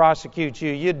you or prosecute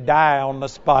you. You'd die on the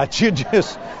spot. You'd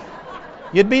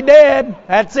be dead.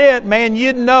 That's it, man.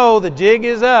 You'd know the jig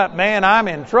is up. Man, I'm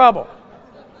in trouble.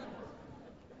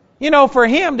 You know, for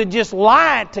him to just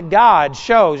lie to God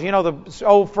shows, you know, the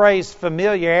old phrase,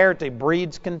 familiarity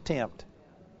breeds contempt.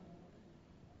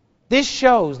 This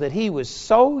shows that he was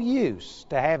so used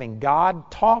to having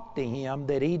God talk to him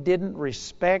that he didn't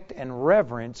respect and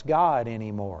reverence God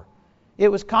anymore. It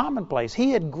was commonplace.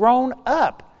 He had grown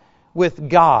up with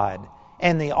God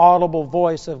and the audible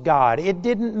voice of God. It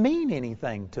didn't mean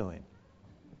anything to him.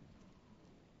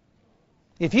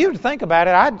 If you think about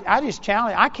it, I just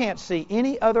challenge, I can't see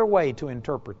any other way to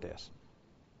interpret this.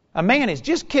 A man has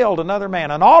just killed another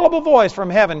man. An audible voice from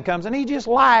heaven comes and he just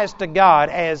lies to God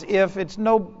as if it's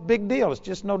no big deal. It's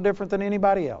just no different than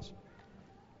anybody else.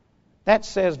 That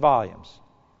says volumes.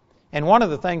 And one of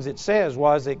the things it says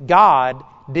was that God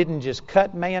didn't just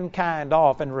cut mankind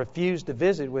off and refuse to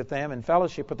visit with them and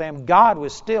fellowship with them. God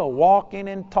was still walking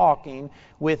and talking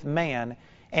with man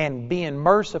and being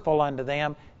merciful unto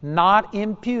them, not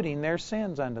imputing their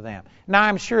sins unto them. Now,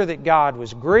 I'm sure that God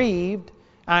was grieved.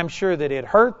 I'm sure that it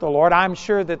hurt the Lord. I'm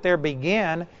sure that there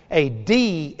began a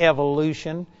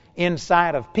de-evolution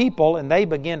inside of people, and they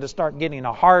began to start getting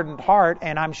a hardened heart,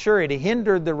 and I'm sure it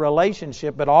hindered the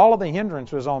relationship, but all of the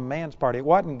hindrance was on man's part. It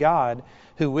wasn't God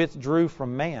who withdrew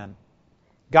from man.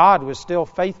 God was still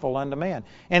faithful unto man.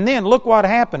 And then look what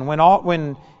happened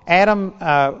when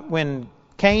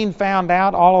Cain found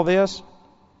out all of this.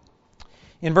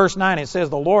 In verse 9 it says,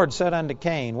 "The Lord said unto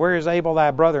Cain, Where is Abel thy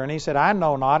brother? And he said, I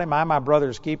know not, am I my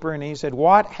brother's keeper? And he said,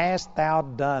 What hast thou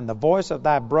done? The voice of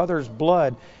thy brother's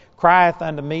blood crieth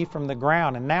unto me from the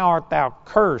ground, and now art thou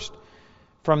cursed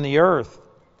from the earth,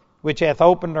 which hath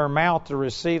opened her mouth to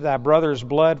receive thy brother's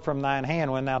blood from thine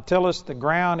hand. When thou tillest the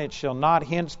ground, it shall not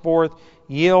henceforth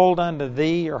yield unto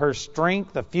thee her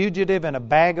strength. A fugitive and a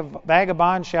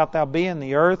vagabond shalt thou be in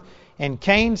the earth. And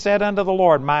Cain said unto the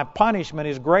Lord, My punishment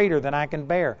is greater than I can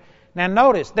bear." Now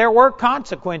notice, there were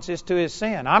consequences to his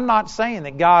sin. I'm not saying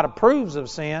that God approves of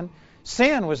sin.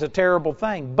 Sin was a terrible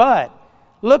thing. But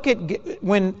look at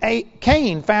when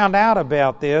Cain found out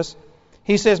about this,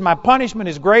 he says, "My punishment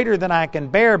is greater than I can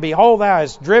bear. Behold, thou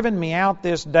hast driven me out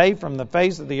this day from the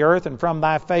face of the earth, and from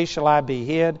thy face shall I be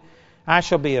hid. I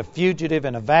shall be a fugitive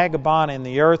and a vagabond in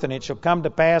the earth, and it shall come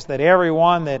to pass that every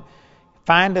one that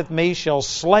findeth me shall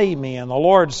slay me. And the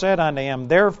Lord said unto him,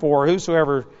 Therefore,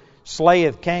 whosoever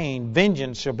slayeth Cain,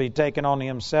 vengeance shall be taken on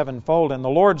him sevenfold. And the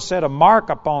Lord set a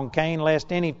mark upon Cain,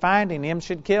 lest any finding him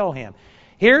should kill him."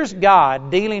 Here's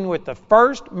God dealing with the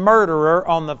first murderer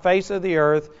on the face of the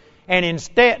earth, and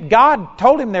instead, God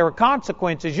told him there were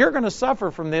consequences. You're going to suffer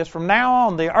from this. From now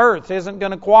on, the earth isn't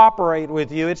going to cooperate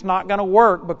with you. It's not going to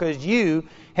work because you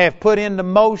have put into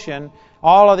motion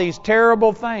all of these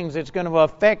terrible things that's going to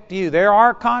affect you. There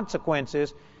are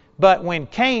consequences. But when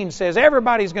Cain says,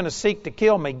 everybody's going to seek to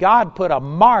kill me, God put a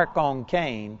mark on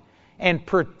Cain and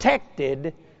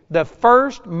protected the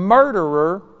first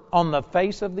murderer on the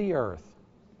face of the earth.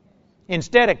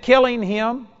 Instead of killing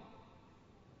him,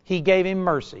 He gave him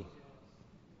mercy.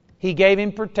 He gave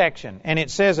him protection. And it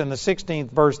says in the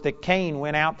 16th verse that Cain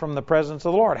went out from the presence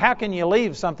of the Lord. How can you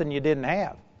leave something you didn't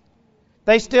have?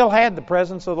 They still had the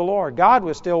presence of the Lord. God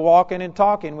was still walking and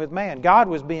talking with man. God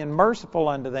was being merciful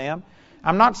unto them.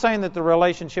 I'm not saying that the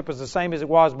relationship was the same as it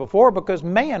was before, because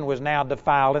man was now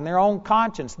defiled in their own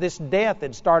conscience. This death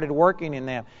had started working in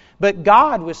them. But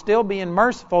God was still being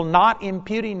merciful, not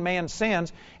imputing man's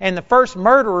sins. And the first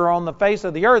murderer on the face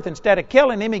of the earth, instead of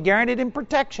killing him, He guaranteed him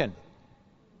protection.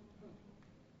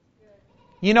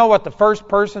 You know what the first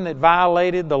person that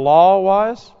violated the law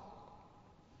was?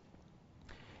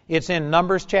 It's in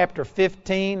Numbers chapter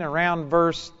 15, around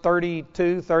verse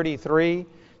 32, 33.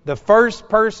 The first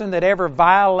person that ever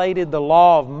violated the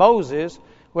law of Moses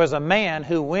was a man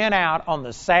who went out on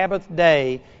the Sabbath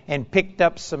day and picked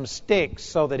up some sticks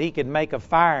so that he could make a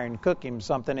fire and cook him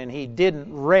something, and he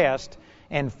didn't rest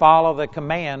and follow the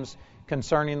commands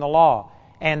concerning the law.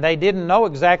 And they didn't know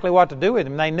exactly what to do with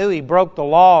him. They knew he broke the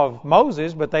law of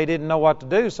Moses, but they didn't know what to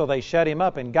do, so they shut him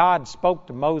up. And God spoke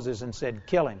to Moses and said,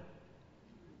 kill him.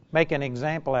 Make an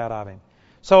example out of him.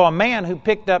 So a man who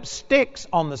picked up sticks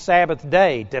on the Sabbath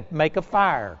day to make a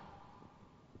fire,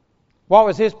 what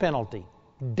was his penalty?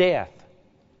 Death.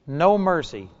 No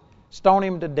mercy. Stone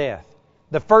him to death.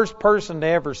 The first person to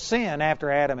ever sin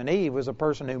after Adam and Eve was a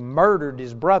person who murdered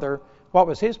his brother. What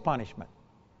was his punishment?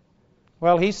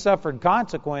 Well, he suffered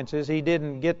consequences. He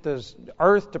didn't get the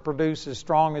earth to produce as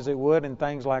strong as it would and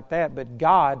things like that, but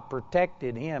God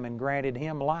protected him and granted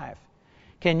him life.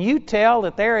 Can you tell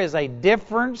that there is a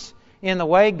difference in the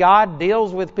way God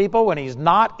deals with people when He's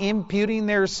not imputing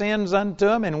their sins unto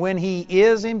them and when He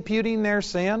is imputing their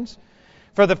sins?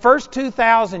 For the first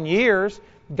 2,000 years,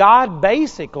 God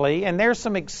basically, and there's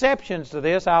some exceptions to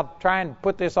this, I'll try and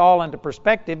put this all into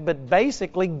perspective, but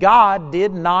basically God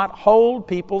did not hold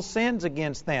people's sins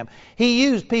against them. He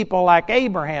used people like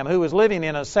Abraham, who was living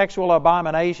in a sexual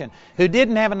abomination, who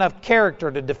didn't have enough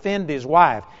character to defend his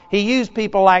wife. He used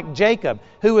people like Jacob,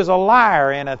 who was a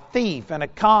liar and a thief and a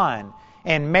con,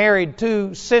 and married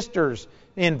 2 sisters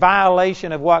in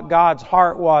violation of what God's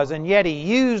heart was, and yet He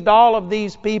used all of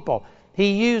these people.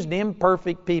 He used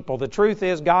imperfect people. The truth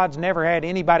is, God's never had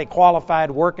anybody qualified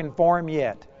working for Him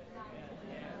yet.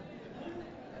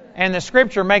 And the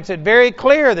Scripture makes it very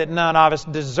clear that none of us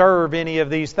deserve any of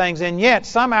these things. And yet,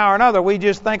 somehow or another, we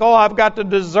just think, oh, I've got to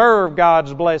deserve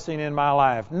God's blessing in my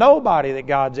life. Nobody that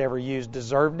God's ever used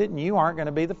deserved it, and you aren't going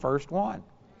to be the first one.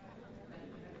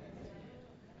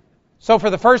 So for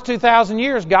the first 2,000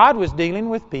 years, God was dealing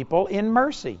with people in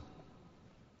mercy.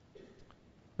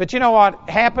 But you know what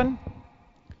happened?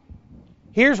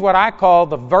 Here's what I call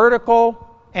the vertical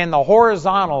and the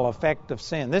horizontal effect of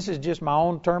sin. This is just my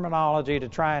own terminology to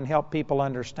try and help people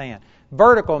understand.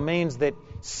 Vertical means that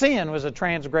sin was a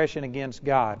transgression against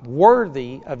God,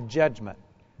 worthy of judgment,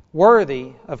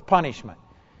 worthy of punishment.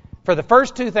 For the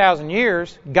first 2,000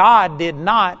 years, God did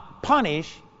not punish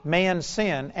man's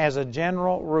sin as a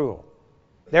general rule.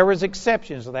 There was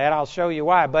exceptions to that. I'll show you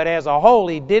why. But as a whole,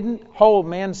 He didn't hold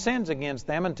men's sins against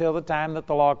them until the time that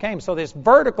the law came. So this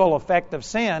vertical effect of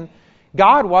sin,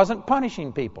 God wasn't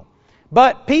punishing people.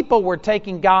 But people were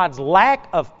taking God's lack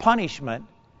of punishment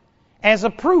as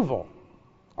approval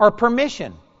or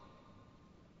permission.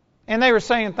 And they were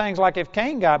saying things like, if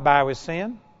Cain got by with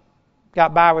sin,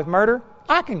 got by with murder,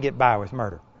 I can get by with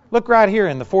murder. Look right here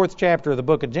in the 4th chapter of the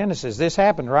book of Genesis. This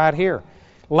happened right here.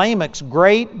 Cain's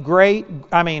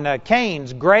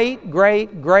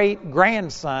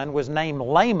great-great-great-grandson was named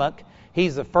Lamech.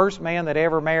 He's the first man that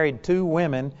ever married 2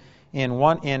 women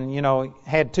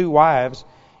had 2 wives.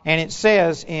 And it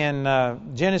says in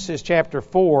Genesis chapter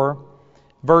 4,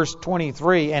 verse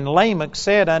 23, and Lamech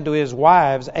said unto his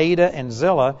wives, Adah and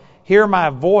Zillah, hear my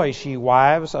voice, ye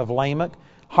wives of Lamech.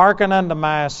 Hearken unto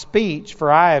my speech,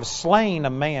 for I have slain a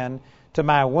man to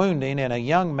my wounding, and a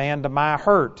young man to my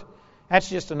hurt. That's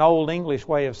just an old English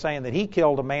way of saying that he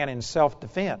killed a man in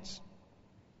self-defense.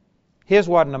 His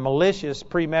wasn't a malicious,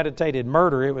 premeditated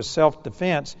murder. It was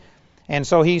self-defense. And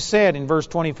so he said in verse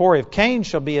 24, if Cain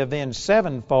shall be avenged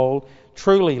 7-fold,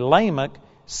 truly Lamech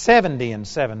 70 and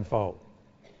 7-fold.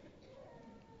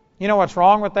 You know what's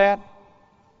wrong with that?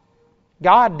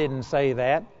 God didn't say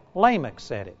that. Lamech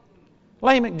said it.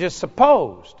 Lamech just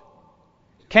supposed.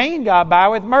 Cain got by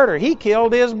with murder. He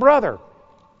killed his brother.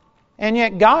 And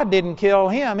yet God didn't kill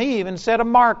him. He even set a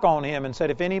mark on him and said,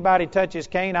 if anybody touches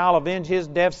Cain, I'll avenge his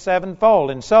death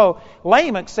 7-fold. And so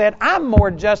Lamech said, I'm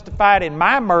more justified in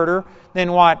my murder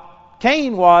than what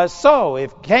Cain was. So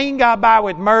if Cain got by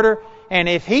with murder, and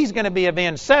if he's going to be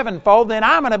avenged 7-fold, then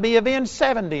I'm going to be avenged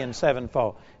 70 and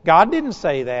 7-fold. God didn't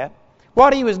say that.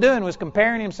 What He was doing was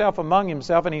comparing Himself among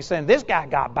Himself, and He's saying, this guy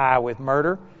got by with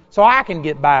murder, so I can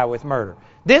get by with murder.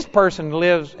 This person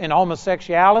lives in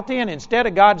homosexuality, and instead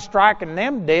of God striking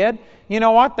them dead, you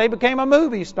know what? They became a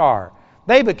movie star.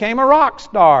 They became a rock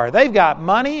star. They've got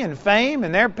money and fame,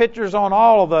 and their pictures on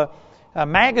all of the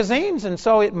magazines, and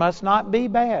so it must not be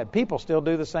bad. People still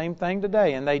do the same thing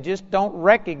today, and they just don't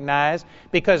recognize,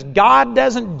 because God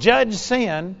doesn't judge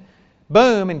sin,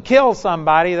 boom, and kill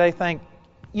somebody. They think,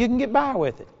 you can get by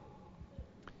with it.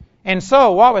 And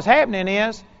so what was happening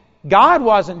is, God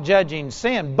wasn't judging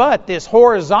sin, but this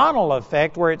horizontal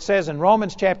effect where it says in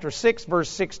Romans chapter 6, verse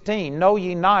 16, know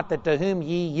ye not that to whom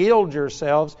ye yield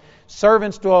yourselves,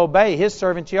 servants to obey, His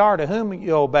servants ye are, to whom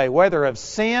ye obey, whether of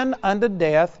sin unto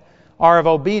death or of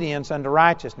obedience unto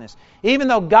righteousness. Even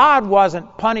though God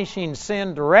wasn't punishing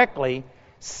sin directly,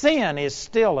 Sin is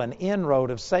still an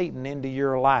inroad of Satan into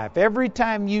your life. Every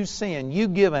time you sin, you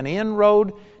give an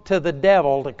inroad to the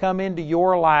devil to come into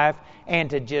your life and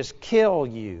to just kill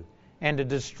you and to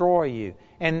destroy you.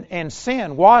 And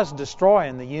sin was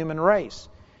destroying the human race.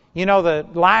 You know, the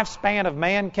lifespan of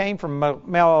man came from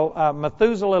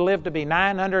Methuselah lived to be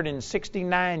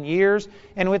 969 years,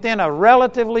 and within a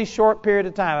relatively short period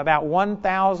of time, about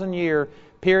 1,000 year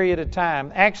period of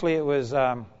time, actually it was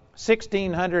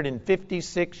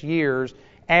 1,656 years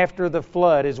after the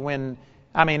flood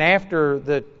after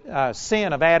the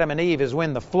sin of Adam and Eve is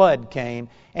when the flood came.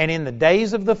 And in the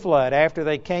days of the flood, after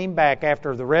they came back,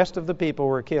 after the rest of the people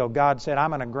were killed, God said,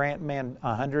 I'm going to grant man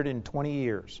 120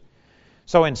 years.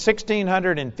 So in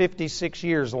 1,656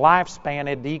 years, lifespan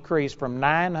had decreased from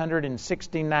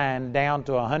 969 down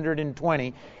to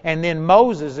 120. And then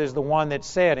Moses is the one that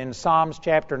said in Psalms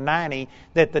chapter 90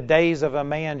 that the days of a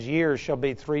man's years shall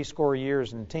be 70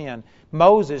 years and 10.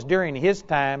 Moses, during his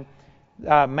time,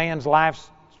 man's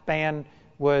lifespan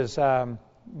was,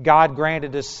 God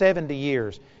granted us 70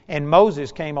 years. And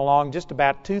Moses came along just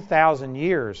about 2,000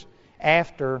 years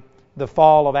after the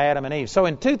fall of Adam and Eve. So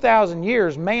in 2,000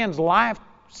 years, man's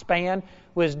lifespan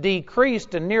was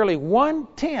decreased to nearly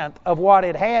 1/10 of what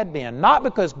it had been. Not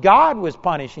because God was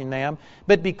punishing them,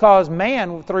 but because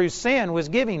man, through sin, was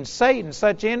giving Satan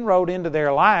such inroad into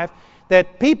their life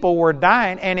that people were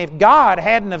dying. And if God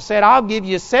hadn't have said, I'll give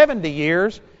you 70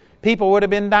 years, people would have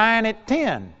been dying at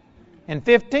 10 and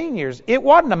 15 years. It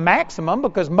wasn't a maximum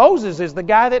because Moses is the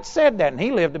guy that said that, and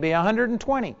he lived to be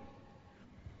 120.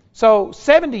 So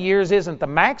 70 years isn't the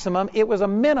maximum. It was a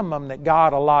minimum that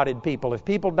God allotted people. If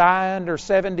people die under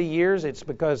 70 years, it's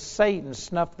because Satan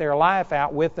snuffed their life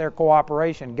out with their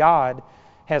cooperation. God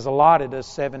has allotted us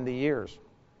 70 years.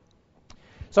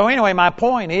 So anyway, my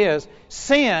point is,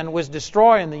 sin was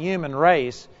destroying the human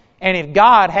race. And if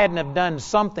God hadn't have done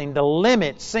something to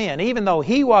limit sin, even though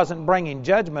He wasn't bringing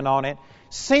judgment on it,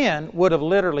 sin would have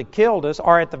literally killed us,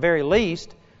 or at the very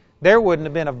least, there wouldn't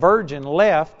have been a virgin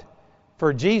left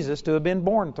for Jesus to have been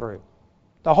born through.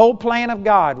 The whole plan of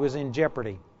God was in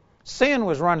jeopardy. Sin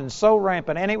was running so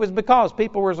rampant, and it was because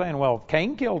people were saying, well,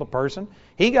 Cain killed a person.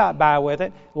 He got by with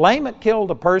it. Lamech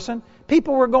killed a person.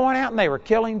 People were going out and they were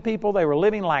killing people. They were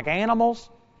living like animals.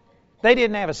 They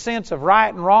didn't have a sense of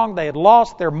right and wrong. They had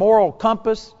lost their moral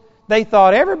compass. They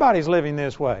thought everybody's living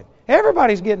this way.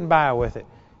 Everybody's getting by with it.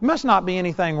 There must not be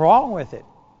anything wrong with it.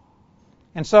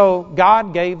 And so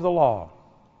God gave the law.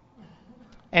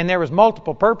 And there was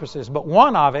multiple purposes, but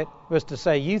one of it was to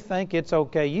say, you think it's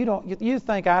okay. You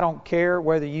think I don't care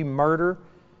whether you murder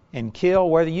and kill,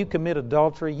 whether you commit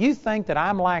adultery. You think that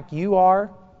I'm like you are?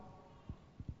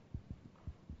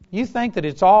 You think that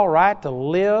it's all right to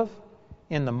live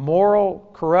in the moral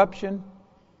corruption?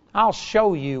 I'll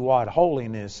show you what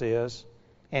holiness is.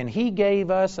 And He gave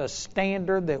us a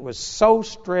standard that was so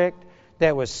strict,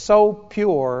 that was so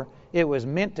pure, it was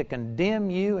meant to condemn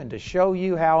you and to show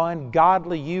you how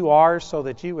ungodly you are so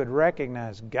that you would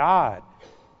recognize, God,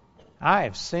 I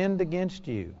have sinned against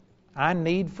you. I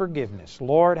need forgiveness.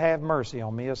 Lord, have mercy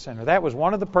on me, a sinner. That was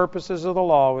one of the purposes of the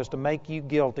law, was to make you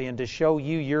guilty and to show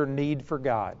you your need for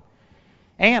God.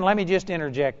 And let me just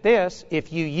interject this.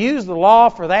 If you use the law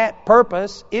for that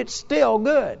purpose, it's still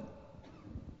good.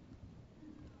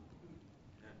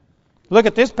 Look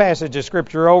at this passage of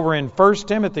Scripture over in 1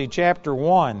 Timothy chapter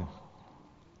 1.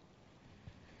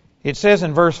 It says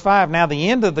in verse 5, now the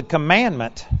end of the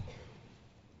commandment,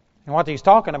 and what he's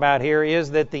talking about here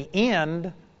is that the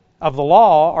end of the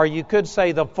law, or you could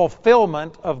say the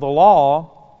fulfillment of the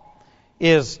law,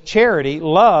 is charity,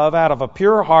 love out of a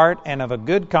pure heart and of a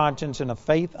good conscience and a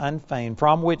faith unfeigned,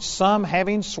 from which some,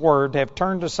 having swerved, have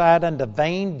turned aside unto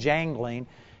vain jangling.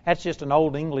 That's just an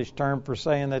old English term for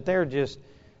saying that they're just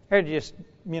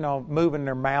moving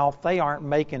their mouth. They aren't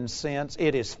making sense.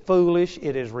 It is foolish.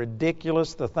 It is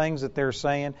ridiculous, the things that they're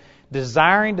saying.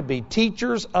 Desiring to be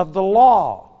teachers of the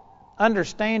law,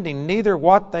 understanding neither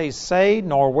what they say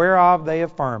nor whereof they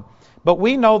affirm. But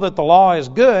we know that the law is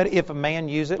good if a man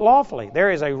use it lawfully. There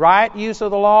is a right use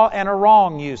of the law and a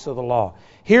wrong use of the law.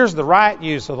 Here's the right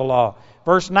use of the law.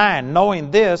 Verse 9, knowing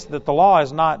this, that the law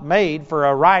is not made for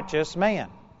a righteous man.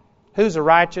 Who's a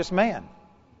righteous man?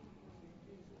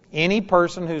 Any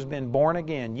person who's been born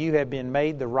again, you have been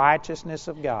made the righteousness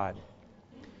of God.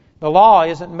 The law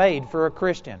isn't made for a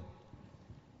Christian.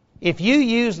 If you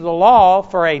use the law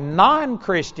for a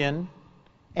non-Christian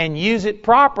and use it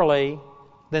properly,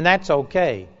 then that's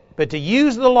okay. But to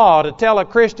use the law to tell a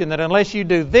Christian that unless you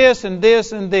do this and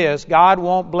this and this, God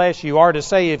won't bless you, or to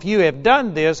say if you have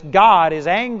done this, God is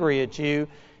angry at you,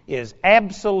 is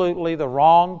absolutely the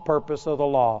wrong purpose of the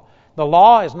law. The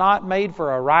law is not made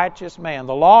for a righteous man.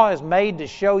 The law is made to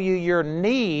show you your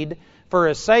need for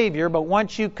a Savior, but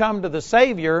once you come to the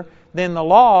Savior, then the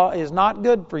law is not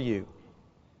good for you.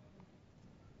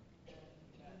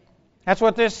 That's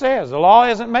what this says. The law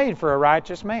isn't made for a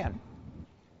righteous man.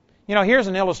 You know, here's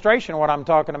an illustration of what I'm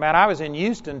talking about. I was in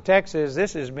Houston, Texas.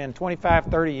 This has been 25,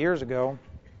 30 years ago.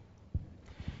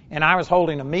 And I was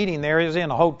holding a meeting there. It was in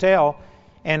a hotel,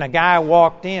 and a guy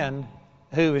walked in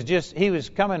who was he was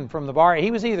coming from the bar.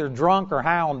 He was either drunk or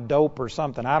high on dope or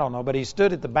something, I don't know, but he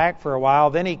stood at the back for a while.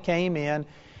 Then he came in,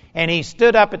 and he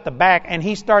stood up at the back, and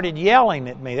he started yelling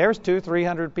at me. There was 200,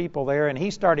 300 people there, and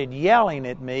he started yelling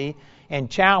at me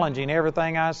and challenging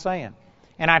everything I was saying.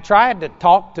 And I tried to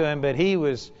talk to him, but he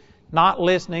was not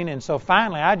listening, and so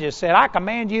finally I just said, I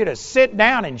command you to sit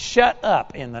down and shut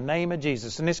up in the name of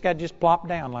Jesus. And this guy just plopped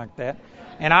down like that,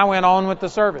 and I went on with the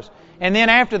service. And then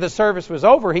after the service was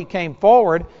over, he came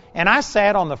forward, and I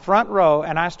sat on the front row,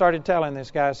 and I started telling this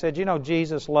guy, I said, you know,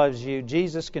 Jesus loves you.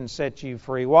 Jesus can set you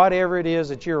free. Whatever it is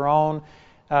that you're on,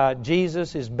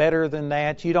 Jesus is better than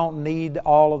that. You don't need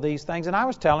all of these things. And I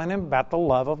was telling him about the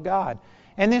love of God.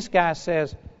 And this guy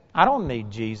says, I don't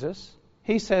need Jesus.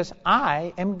 He says,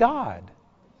 I am God.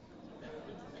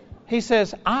 He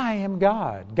says, I am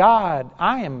God. God,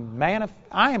 I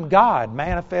am God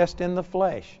manifest in the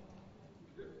flesh.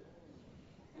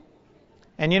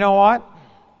 And you know what?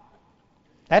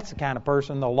 That's the kind of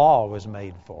person the law was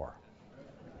made for.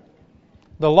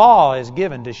 The law is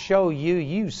given to show you,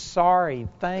 you sorry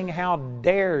thing, how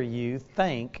dare you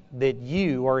think that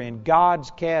you are in God's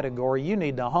category. You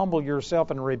need to humble yourself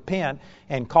and repent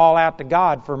and call out to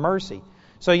God for mercy.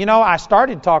 So, you know, I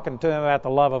started talking to him about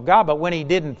the love of God, but when he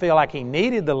didn't feel like he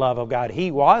needed the love of God, he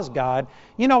was God.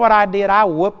 You know what I did? I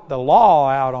whooped the law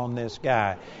out on this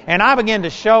guy. And I began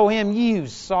to show him, you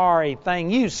sorry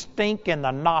thing, you stink in the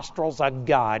nostrils of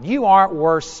God. You aren't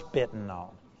worth spitting on.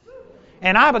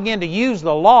 And I began to use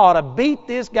the law to beat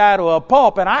this guy to a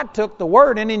pulp, and I took the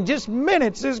word, and in just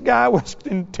minutes this guy was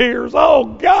in tears. Oh,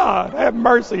 God, have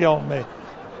mercy on me.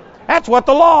 That's what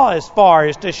the law is for,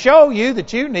 is to show you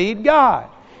that you need God.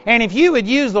 And if you would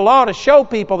use the law to show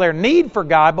people their need for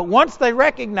God, but once they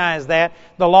recognize that,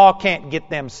 the law can't get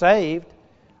them saved.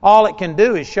 All it can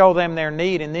do is show them their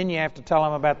need, and then you have to tell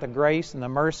them about the grace and the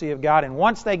mercy of God. And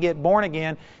once they get born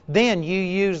again, then you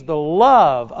use the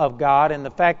love of God and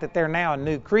the fact that they're now a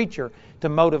new creature to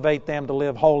motivate them to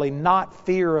live holy, not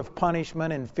fear of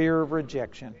punishment and fear of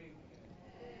rejection.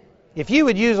 If you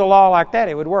would use a law like that,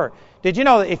 it would work. Did you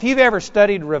know that if you've ever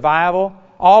studied revival,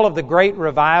 all of the great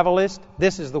revivalists,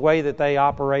 this is the way that they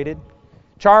operated?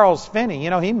 Charles Finney, you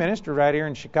know, he ministered right here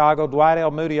in Chicago, Dwight L.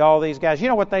 Moody, all these guys. You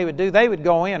know what they would do? They would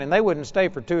go in and they wouldn't stay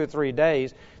for 2 or 3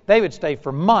 days. They would stay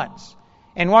for months.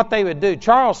 And what they would do,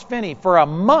 Charles Finney, for a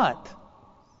month,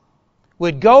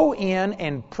 would go in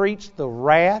and preach the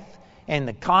wrath and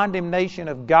the condemnation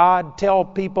of God, tell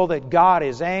people that God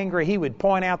is angry. He would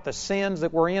point out the sins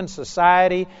that were in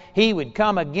society. He would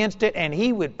come against it, and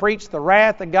he would preach the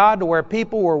wrath of God to where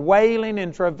people were wailing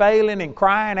and travailing and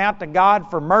crying out to God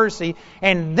for mercy.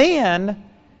 And then,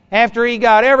 after he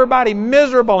got everybody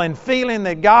miserable and feeling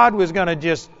that God was going to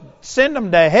just send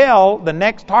them to hell the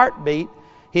next heartbeat,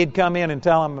 he'd come in and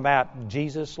tell them about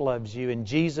Jesus loves you and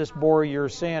Jesus bore your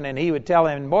sin. And he would tell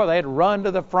them, boy, they'd run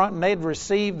to the front and they'd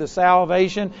receive the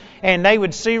salvation and they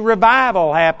would see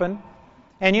revival happen.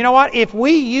 And you know what? If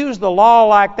we use the law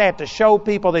like that to show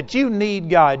people that you need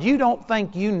God, you don't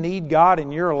think you need God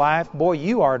in your life, boy,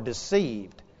 you are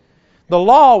deceived. The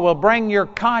law will bring your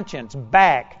conscience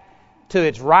back to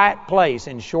its right place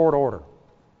in short order.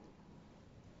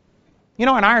 You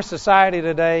know, in our society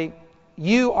today,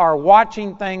 you are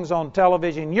watching things on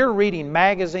television, you're reading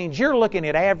magazines, you're looking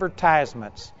at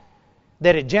advertisements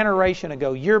that a generation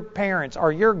ago your parents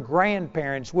or your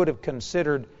grandparents would have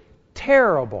considered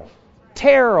terrible,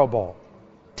 terrible,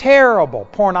 terrible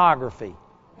pornography.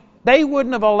 They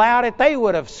wouldn't have allowed it. They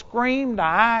would have screamed to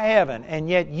high heaven, and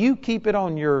yet you keep it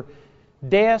on your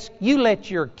desk. You let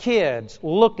your kids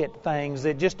look at things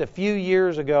that just a few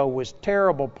years ago was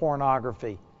terrible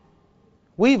pornography.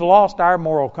 We've lost our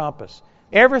moral compass.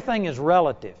 Everything is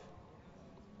relative.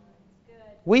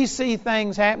 We see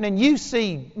things happening. You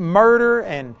see murder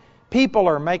and people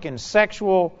are making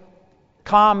sexual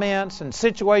comments and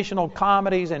situational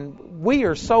comedies, and we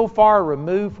are so far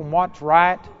removed from what's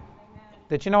right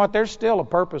that you know what? There's still a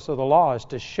purpose of the law is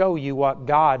to show you what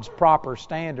God's proper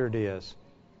standard is.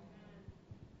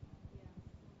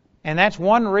 And that's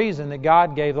one reason that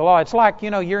God gave the law. It's like, you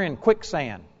know, you're in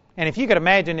quicksand. And if you could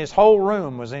imagine this whole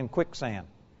room was in quicksand.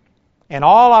 And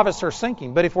all of us are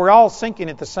sinking. But if we're all sinking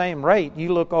at the same rate,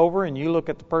 you look over and you look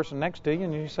at the person next to you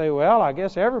and you say, well, I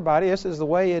guess everybody, this is the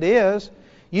way it is.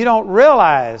 You don't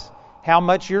realize how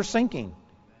much you're sinking.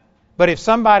 But if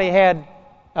somebody had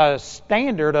a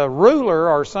standard, a ruler,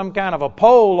 or some kind of a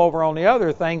pole over on the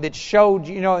other thing that showed,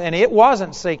 and it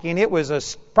wasn't sinking, it was a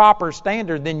proper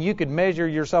standard, then you could measure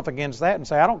yourself against that and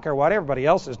say, I don't care what everybody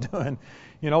else is doing.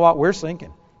 You know what? We're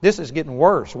sinking. This is getting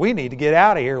worse. We need to get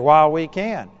out of here while we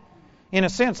can. In a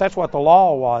sense, that's what the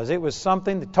law was. It was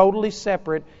something that totally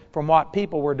separate from what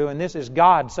people were doing. This is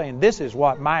God saying, this is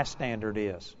what my standard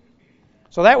is.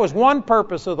 So that was one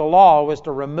purpose of the law, was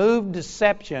to remove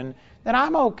deception, that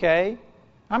I'm okay.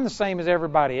 I'm the same as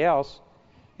everybody else.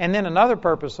 And then another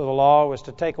purpose of the law was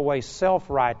to take away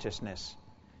self-righteousness.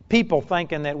 People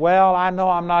thinking that, well, I know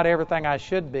I'm not everything I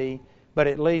should be, but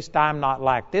at least I'm not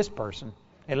like this person.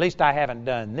 At least I haven't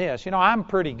done this. I'm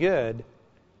pretty good.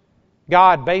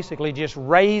 God basically just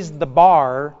raised the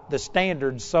bar, the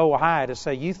standard so high to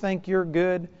say, you think you're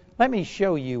good? Let me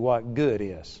show you what good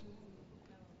is.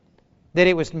 That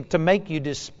it was to make you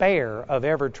despair of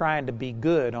ever trying to be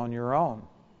good on your own.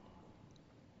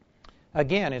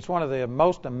 Again, it's one of the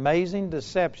most amazing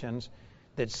deceptions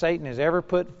that Satan has ever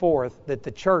put forth, that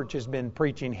the church has been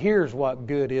preaching, here's what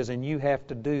good is, and you have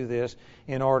to do this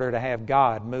in order to have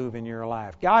God move in your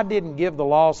life. God didn't give the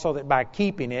law so that by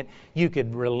keeping it, you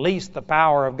could release the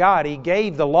power of God. He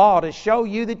gave the law to show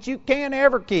you that you can't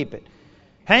ever keep it.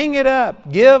 Hang it up,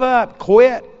 give up,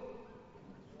 quit.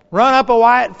 Run up a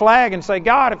white flag and say,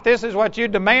 God, if this is what you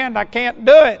demand, I can't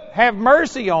do it. Have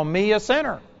mercy on me, a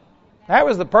sinner. That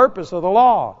was the purpose of the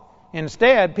law.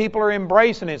 Instead, people are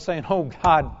embracing it, saying, oh,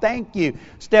 God, thank you.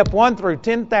 Step 1 through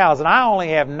 10,000. I only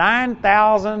have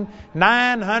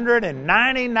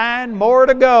 9,999 more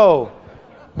to go.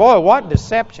 Boy, what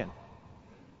deception.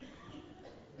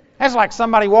 That's like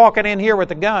somebody walking in here with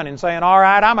a gun and saying, all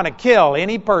right, I'm going to kill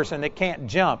any person that can't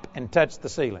jump and touch the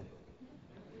ceiling.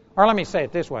 Or let me say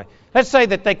it this way. Let's say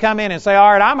that they come in and say, all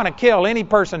right, I'm going to kill any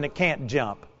person that can't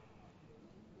jump.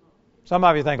 Some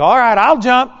of you think, all right, I'll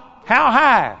jump. How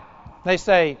high? They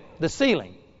say, the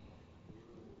ceiling.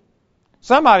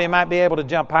 Some of you might be able to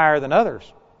jump higher than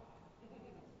others.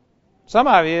 Some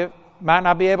of you might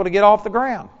not be able to get off the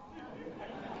ground.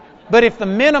 But if the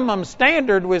minimum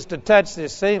standard was to touch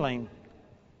this ceiling,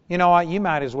 you know what? You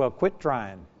might as well quit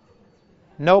trying.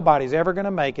 Nobody's ever going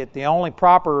to make it. The only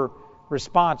proper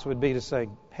response would be to say,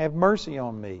 have mercy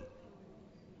on me.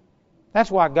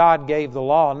 That's why God gave the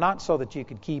law, not so that you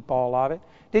could keep all of it.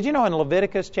 Did you know in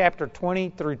Leviticus chapter 20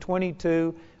 through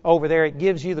 22, over there, it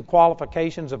gives you the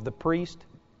qualifications of the priest?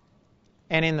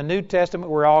 And in the New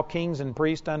Testament, we're all kings and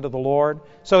priests unto the Lord.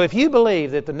 So if you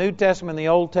believe that the New Testament and the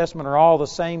Old Testament are all the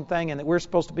same thing and that we're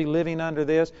supposed to be living under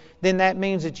this, then that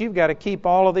means that you've got to keep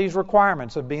all of these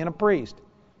requirements of being a priest.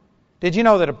 Did you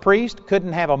know that a priest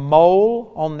couldn't have a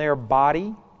mole on their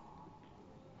body?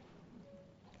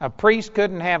 A priest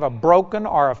couldn't have a broken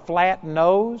or a flat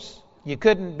nose. You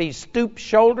couldn't be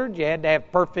stoop-shouldered. You had to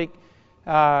have perfect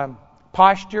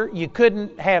posture. You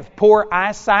couldn't have poor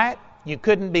eyesight. You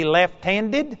couldn't be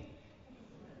left-handed.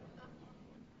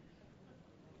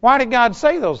 Why did God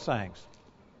say those things?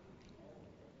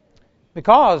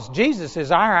 Because Jesus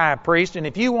is our high priest, and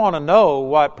if you want to know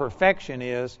what perfection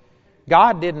is,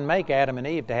 God didn't make Adam and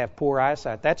Eve to have poor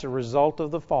eyesight. That's a result of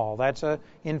the fall. That's an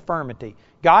infirmity.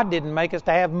 God didn't make us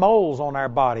to have moles on our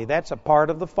body. That's a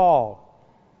part of the fall.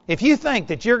 If you think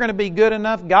that you're going to be good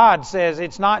enough, God says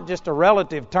it's not just a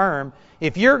relative term.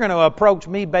 If you're going to approach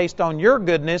me based on your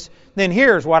goodness, then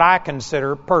here's what I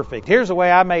consider perfect. Here's the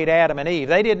way I made Adam and Eve.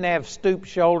 They didn't have stooped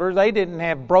shoulders. They didn't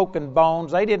have broken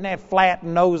bones. They didn't have flat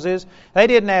noses. They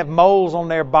didn't have moles on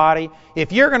their body.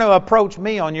 If you're going to approach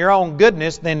me on your own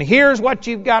goodness, then here's what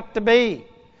you've got to be.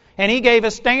 And He gave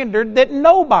a standard that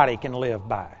nobody can live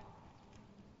by.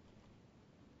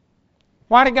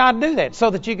 Why did God do that? So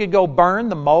that you could go burn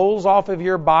the moles off of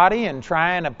your body and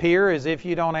try and appear as if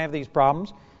you don't have these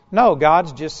problems? No,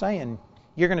 God's just saying,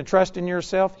 you're going to trust in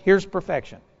yourself? Here's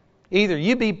perfection. Either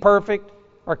you be perfect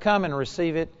or come and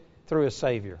receive it through a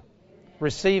Savior.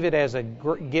 Receive it as a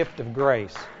gift of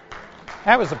grace.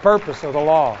 That was the purpose of the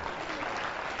law.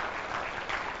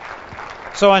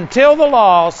 So until the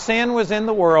law, sin was in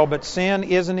the world, but sin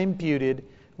isn't imputed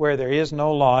where there is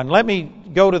no law. And let me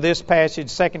go to this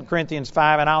passage, 2 Corinthians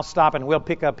 5, and I'll stop and we'll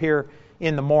pick up here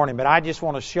in the morning. But I just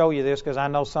want to show you this because I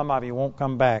know some of you won't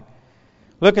come back.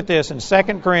 Look at this in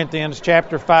 2 Corinthians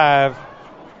chapter 5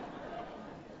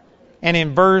 and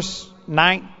in verse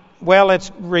 9. Well,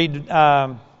 let's read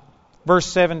verse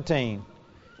 17.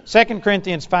 2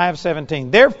 Corinthians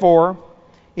 5:17. Therefore,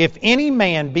 if any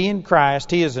man be in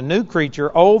Christ, he is a new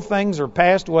creature. Old things are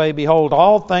passed away. Behold,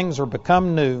 all things are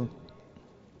become new.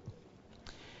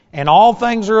 And all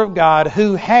things are of God,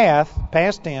 who hath,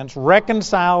 past tense,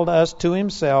 reconciled us to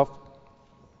himself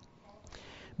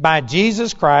by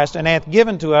Jesus Christ, and hath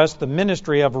given to us the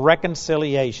ministry of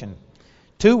reconciliation.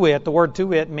 To wit, the word to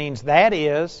wit means that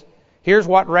is. Here's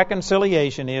what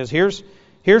reconciliation is. Here's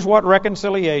what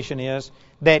reconciliation is.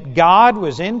 That God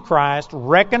was in Christ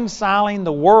reconciling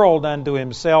the world unto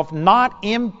himself, not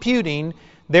imputing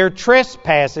their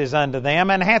trespasses unto them,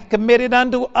 and hath committed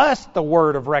unto us the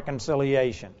word of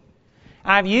reconciliation.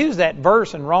 I've used that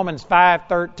verse in Romans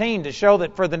 5:13 to show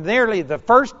that for nearly the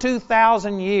first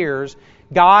 2,000 years,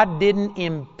 God didn't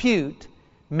impute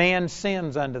man's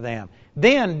sins unto them.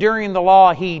 Then, during the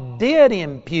law, he did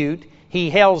impute. He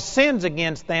held sins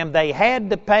against them. They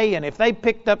had to pay, and if they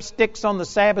picked up sticks on the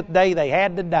Sabbath day, they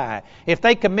had to die. If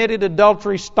they committed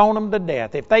adultery, stone them to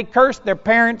death. If they cursed their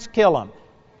parents, kill them.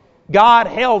 God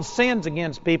held sins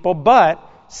against people, but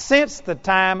since the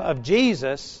time of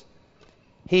Jesus,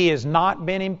 he has not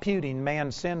been imputing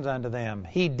man's sins unto them.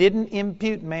 He didn't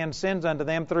impute man's sins unto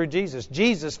them through Jesus.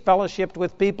 Jesus fellowshiped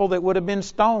with people that would have been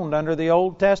stoned under the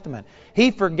Old Testament.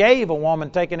 He forgave a woman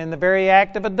taken in the very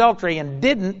act of adultery and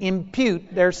didn't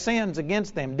impute their sins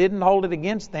against them, didn't hold it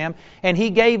against them. And he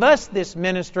gave us this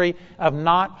ministry of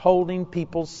not holding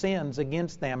people's sins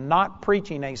against them, not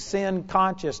preaching a sin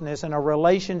consciousness and a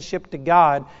relationship to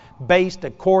God based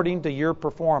according to your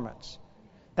performance.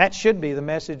 That should be the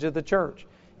message of the church.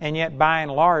 And yet, by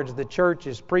and large, the church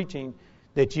is preaching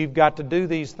that you've got to do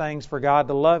these things for God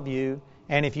to love you.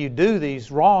 And if you do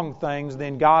these wrong things,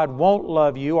 then God won't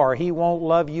love you, or he won't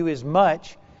love you as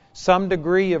much. Some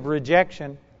degree of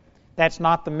rejection. That's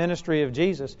not the ministry of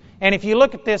Jesus. And if you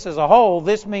look at this as a whole,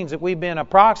 this means that we've been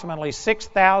approximately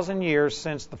 6,000 years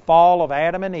since the fall of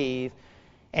Adam and Eve.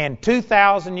 And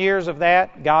 2,000 years of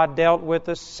that, God dealt with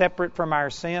us separate from our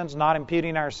sins, not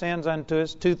imputing our sins unto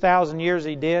us. 2,000 years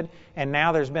he did, and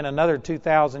now there's been another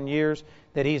 2,000 years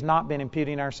that he's not been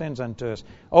imputing our sins unto us.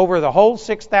 Over the whole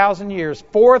 6,000 years,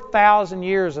 4,000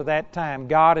 years of that time,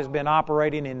 God has been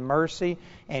operating in mercy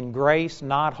and grace,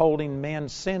 not holding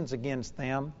men's sins against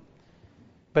them.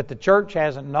 But the church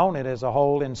hasn't known it as a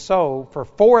whole, and so for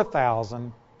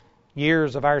 4,000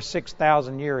 years of our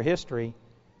 6,000 year history,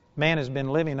 man has been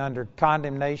living under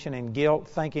condemnation and guilt,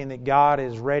 thinking that God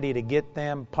is ready to get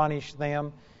them, punish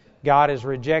them. God is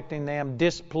rejecting them,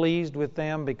 displeased with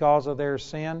them because of their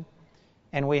sin.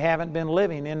 And we haven't been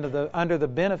living under the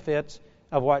benefits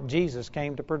of what Jesus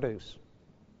came to produce.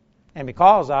 And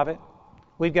because of it,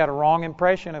 we've got a wrong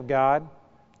impression of God.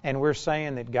 And we're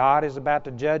saying that God is about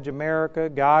to judge America.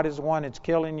 God is the one that's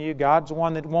killing you. God's the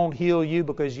one that won't heal you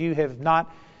because you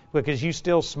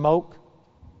still smoke.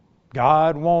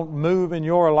 God won't move in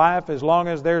your life as long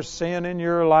as there's sin in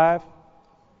your life.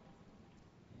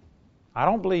 I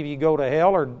don't believe you go to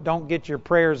hell or don't get your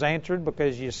prayers answered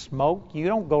because you smoke. You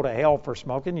don't go to hell for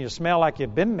smoking. You smell like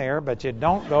you've been there, but you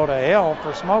don't go to hell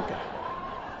for smoking.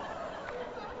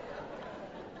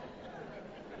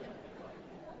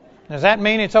 Does that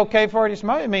mean it's okay for you to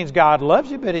smoke? It means God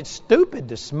loves you, but it's stupid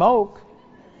to smoke.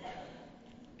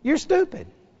 You're stupid.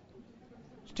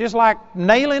 Just like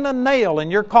nailing a nail in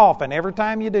your coffin every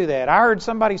time you do that. I heard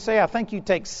somebody say, I think you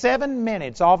take 7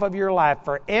 minutes off of your life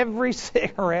for every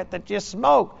cigarette that you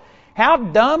smoke. How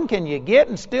dumb can you get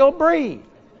and still breathe?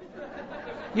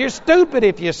 You're stupid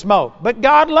if you smoke. But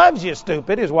God loves you,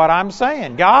 stupid, is what I'm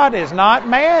saying. God is not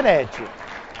mad at you.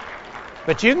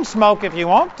 But you can smoke if you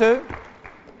want to.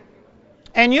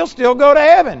 And you'll still go to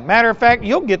heaven. Matter of fact,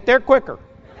 you'll get there quicker.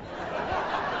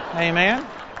 Amen.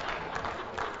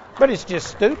 But it's just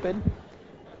stupid.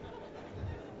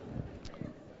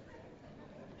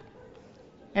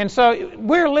 And so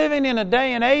we're living in a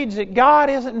day and age that God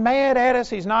isn't mad at us.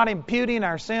 He's not imputing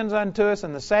our sins unto us.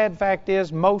 And the sad fact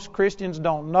is most Christians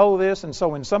don't know this. And so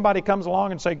when somebody comes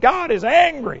along and say, God is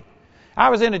angry. I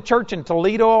was in a church in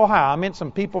Toledo, Ohio. I met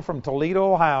some people from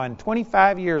Toledo, Ohio. And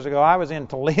 25 years ago, I was in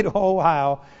Toledo,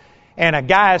 Ohio. And a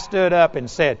guy stood up and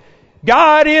said,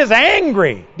 God is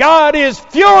angry. God is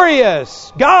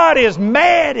furious. God is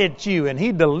mad at you. And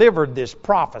he delivered this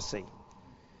prophecy.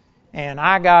 And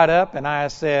I got up and I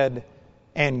said,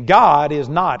 and God is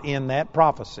not in that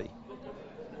prophecy.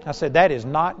 I said, that is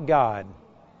not God.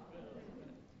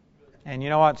 And you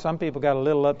know what? Some people got a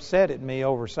little upset at me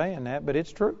over saying that, but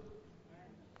it's true.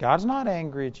 God's not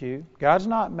angry at you. God's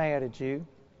not mad at you.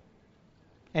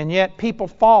 And yet people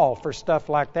fall for stuff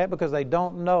like that because they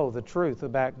don't know the truth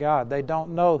about God. They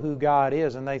don't know who God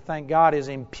is, and they think God is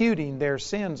imputing their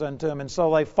sins unto them. And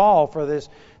so they fall for this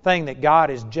thing that God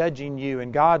is judging you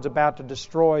and God's about to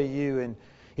destroy you. And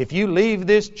if you leave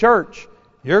this church,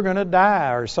 you're going to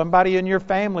die, or somebody in your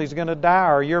family is going to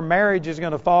die, or your marriage is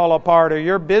going to fall apart, or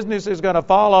your business is going to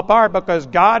fall apart because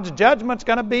God's judgment's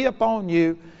going to be upon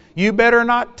you. You better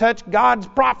not touch God's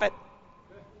prophet.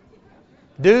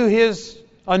 Do His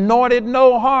anointed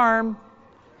no harm.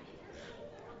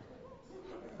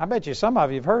 I bet you some of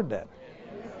you have heard that.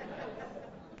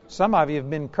 Some of you have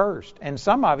been cursed. And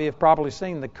some of you have probably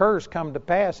seen the curse come to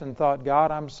pass and thought,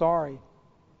 God, I'm sorry.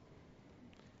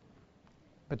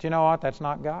 But you know what? That's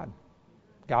not God.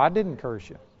 God didn't curse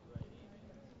you.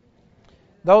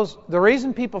 The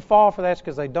reason people fall for that is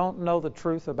because they don't know the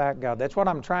truth about God. That's what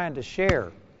I'm trying to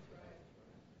share.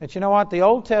 But you know what? The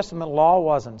Old Testament law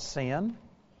wasn't sin.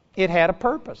 It had a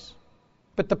purpose.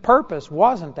 But the purpose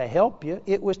wasn't to help you.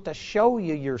 It was to show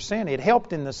you your sin. It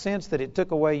helped in the sense that it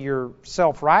took away your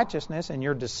self-righteousness and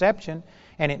your deception,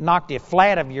 and it knocked you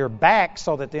flat of your back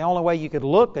so that the only way you could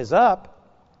look is up.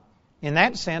 In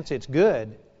that sense, it's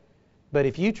good. But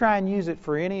if you try and use it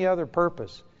for any other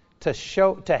purpose,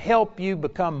 to help you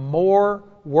become more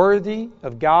worthy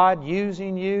of God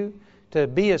using you, to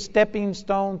be a stepping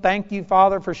stone. Thank you,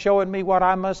 Father, for showing me what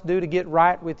I must do to get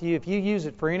right with you. If you use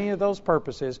it for any of those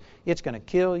purposes, it's going to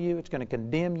kill you. It's going to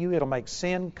condemn you. It'll make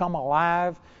sin come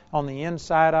alive on the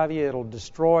inside of you. It'll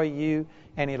destroy you,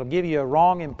 and it'll give you a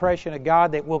wrong impression of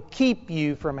God that will keep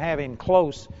you from having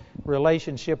close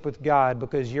relationship with God,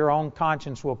 because your own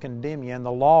conscience will condemn you, and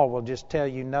the law will just tell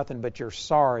you nothing but you're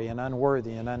sorry and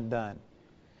unworthy and undone.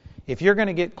 If you're going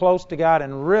to get close to God,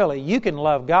 and really, you can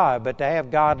love God, but to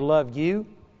have God love you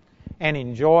and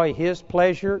enjoy His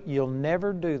pleasure, you'll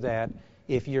never do that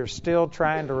if you're still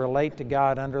trying to relate to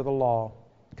God under the law,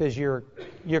 because you're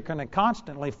going to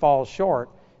constantly fall short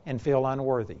and feel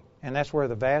unworthy. And that's where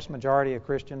the vast majority of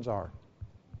Christians are.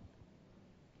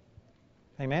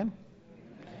 Amen?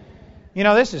 You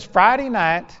know, this is Friday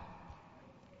night.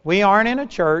 We aren't in a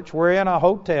church. We're in a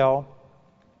hotel.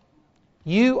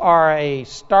 You are a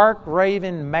stark,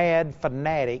 raving, mad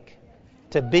fanatic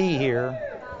to be here.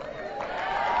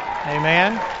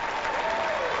 Amen.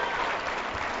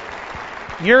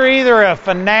 You're either a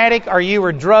fanatic or you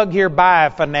were drugged here by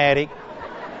a fanatic,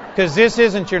 because this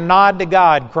isn't your nod to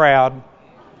God crowd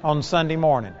on Sunday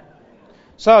morning.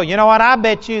 So, you know what? I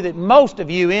bet you that most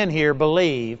of you in here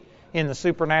believe in the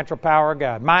supernatural power of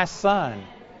God. My son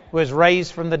was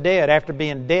raised from the dead after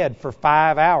being dead for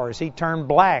 5 hours. He turned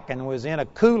black and was in a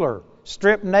cooler,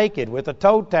 stripped naked with a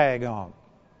toe tag on.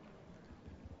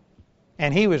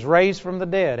 And he was raised from the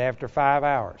dead after 5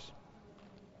 hours.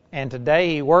 And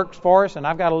today he works for us, and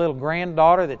I've got a little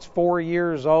granddaughter that's 4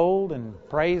 years old, and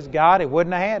praise God, it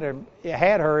wouldn't have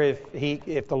had her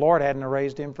if the Lord hadn't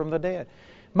raised him from the dead.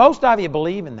 Most of you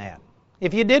believe in that.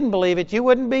 If you didn't believe it, you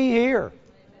wouldn't be here.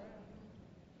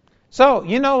 So,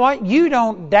 you know what? You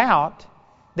don't doubt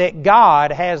that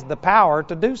God has the power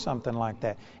to do something like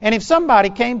that. And if somebody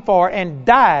came forward and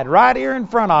died right here in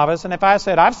front of us, and if I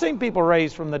said, I've seen people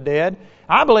raised from the dead,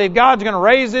 I believe God's going to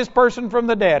raise this person from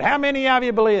the dead. How many of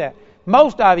you believe that?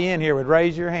 Most of you in here would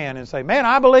raise your hand and say, man,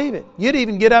 I believe it. You'd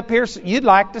even get up here, you'd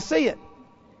like to see it.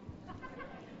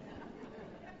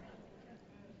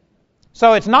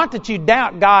 So it's not that you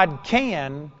doubt God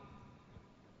can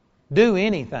do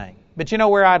anything. But you know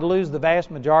where I'd lose the vast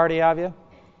majority of you?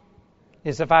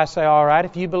 Is if I say, all right,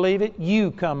 if you believe it,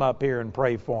 you come up here and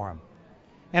pray for them.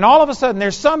 And all of a sudden,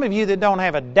 there's some of you that don't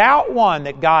have a doubt, one,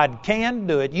 that God can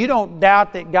do it. You don't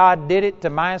doubt that God did it to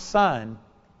my son.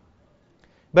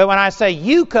 But when I say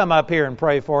you come up here and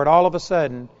pray for it, all of a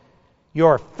sudden,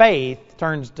 your faith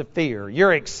turns to fear.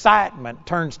 Your excitement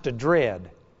turns to dread.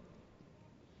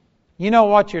 You know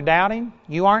what you're doubting?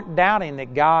 You aren't doubting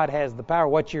that God has the power.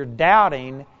 What you're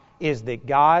doubting is that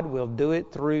God will do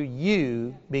it through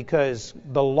you, because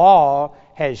the law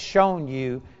has shown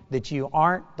you that you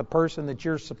aren't the person that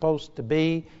you're supposed to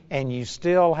be, and you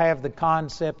still have the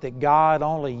concept that God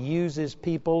only uses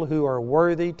people who are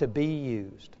worthy to be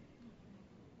used.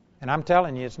 And I'm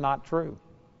telling you, it's not true.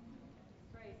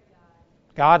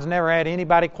 God's never had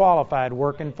anybody qualified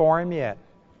working for Him yet.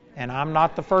 And I'm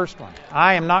not the first one.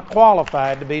 I am not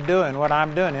qualified to be doing what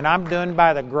I'm doing, and I'm doing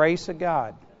by the grace of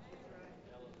God.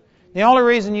 The only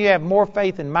reason you have more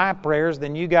faith in my prayers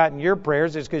than you got in your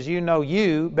prayers is because you know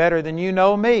you better than you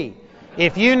know me.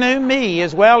 If you knew me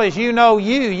as well as you know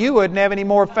you, you wouldn't have any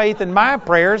more faith in my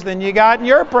prayers than you got in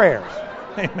your prayers.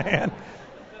 Amen.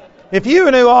 If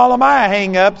you knew all of my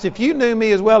hang-ups, if you knew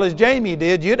me as well as Jamie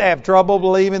did, you'd have trouble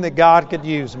believing that God could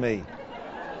use me.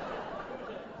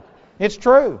 It's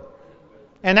true.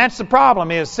 And that's the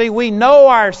problem is, see, we know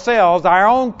ourselves. Our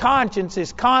own conscience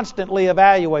is constantly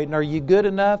evaluating. Are you good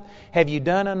enough? Have you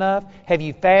done enough? Have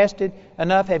you fasted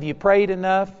enough? Have you prayed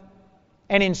enough?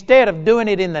 And instead of doing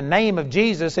it in the name of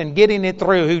Jesus and getting it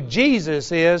through who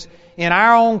Jesus is, in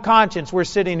our own conscience, we're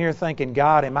sitting here thinking,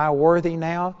 God, am I worthy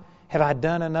now? Have I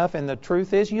done enough? And the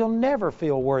truth is, you'll never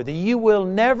feel worthy. You will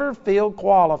never feel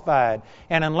qualified.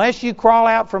 And unless you crawl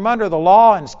out from under the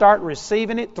law and start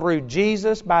receiving it through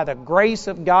Jesus by the grace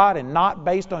of God and not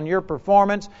based on your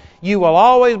performance, you will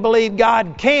always believe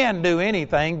God can do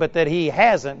anything, but that He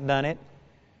hasn't done it.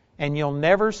 And you'll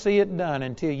never see it done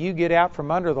until you get out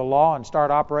from under the law and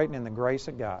start operating in the grace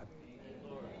of God.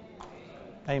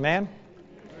 Amen?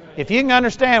 If you can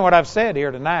understand what I've said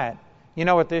here tonight, you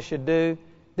know what this should do?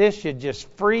 This should just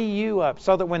free you up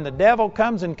so that when the devil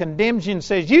comes and condemns you and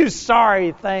says, you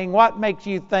sorry thing, what makes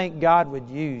you think God would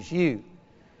use you?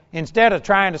 Instead of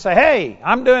trying to say, hey,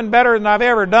 I'm doing better than I've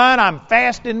ever done, I'm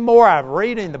fasting more, I'm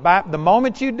reading the Bible. The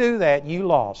moment you do that, you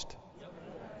lost.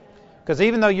 Because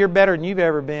even though you're better than you've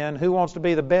ever been, who wants to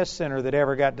be the best sinner that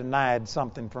ever got denied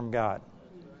something from God?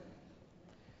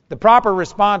 The proper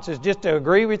response is just to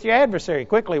agree with your adversary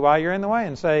quickly while you're in the way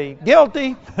and say,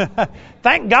 guilty.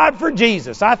 Thank God for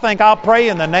Jesus. I think I'll pray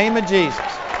in the name of Jesus.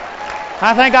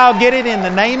 I think I'll get it in the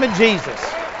name of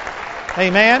Jesus.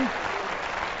 Amen.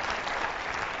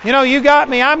 You know, you got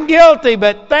me. I'm guilty,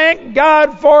 but thank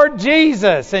God for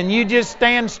Jesus. And you just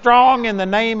stand strong in the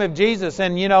name of Jesus.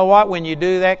 And you know what? When you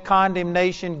do that,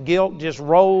 condemnation, guilt just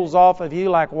rolls off of you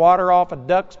like water off a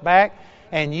duck's back.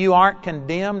 And you aren't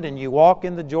condemned and you walk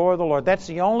in the joy of the Lord. That's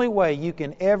the only way you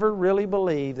can ever really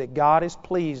believe that God is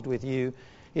pleased with you,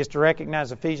 is to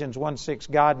recognize Ephesians 1:6,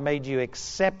 God made you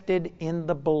accepted in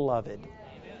the beloved.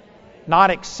 Not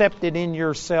accepted in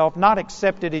yourself, not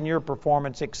accepted in your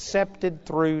performance, accepted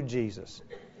through Jesus.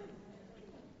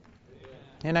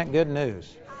 Isn't that good news?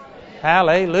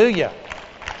 Hallelujah.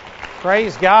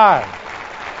 Praise God.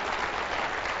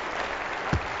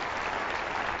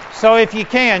 So if you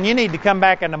can, you need to come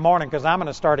back in the morning because I'm going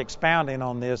to start expounding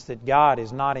on this, that God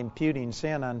is not imputing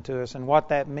sin unto us and what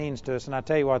that means to us. And I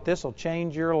tell you what, this will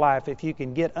change your life if you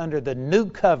can get under the new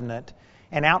covenant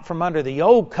and out from under the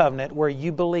old covenant where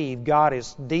you believe God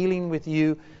is dealing with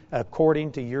you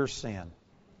according to your sin.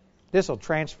 This will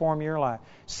transform your life.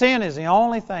 Sin is the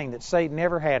only thing that Satan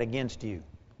ever had against you.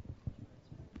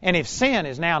 And if sin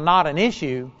is now not an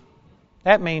issue,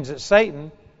 that means that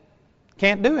Satan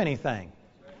can't do anything.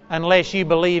 Unless you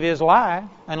believe his lie,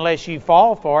 unless you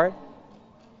fall for it.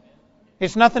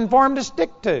 It's nothing for him to stick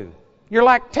to. You're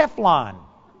like Teflon.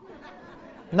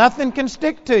 Nothing can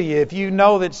stick to you if you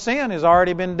know that sin has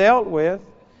already been dealt with.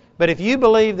 But if you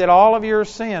believe that all of your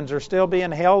sins are still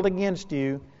being held against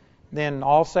you, then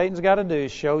all Satan's got to do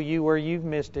is show you where you've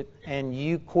missed it, and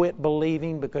you quit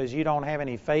believing because you don't have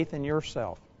any faith in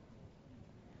yourself.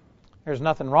 There's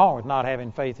nothing wrong with not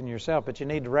having faith in yourself, but you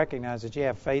need to recognize that you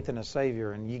have faith in a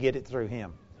Savior and you get it through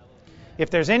Him.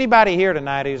 If there's anybody here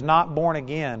tonight who's not born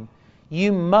again,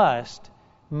 you must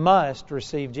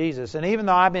receive Jesus. And even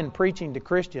though I've been preaching to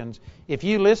Christians, if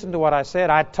you listen to what I said,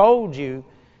 I told you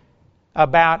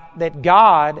about that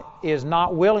God is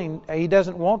not willing, He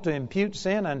doesn't want to impute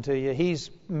sin unto you.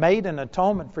 He's made an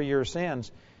atonement for your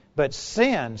sins. But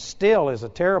sin still is a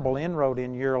terrible inroad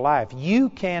in your life. You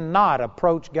cannot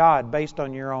approach God based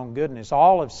on your own goodness.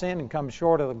 All have sinned and come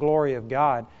short of the glory of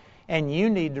God. And you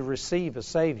need to receive a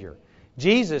Savior.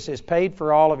 Jesus has paid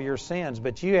for all of your sins,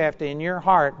 but you have to, in your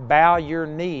heart, bow your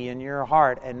knee in your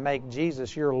heart and make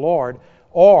Jesus your Lord,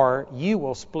 or you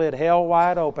will split hell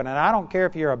wide open. And I don't care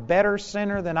if you're a better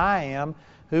sinner than I am.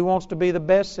 Who wants to be the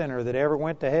best sinner that ever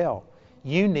went to hell?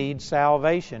 You need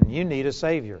salvation. You need a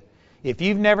Savior. If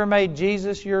you've never made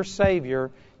Jesus your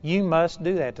Savior, you must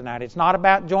do that tonight. It's not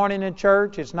about joining a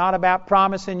church. It's not about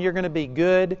promising you're going to be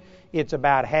good. It's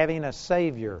about having a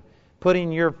Savior,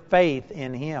 putting your faith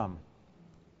in Him.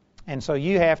 And so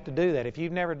you have to do that. If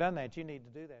you've never done that, you need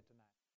to do that.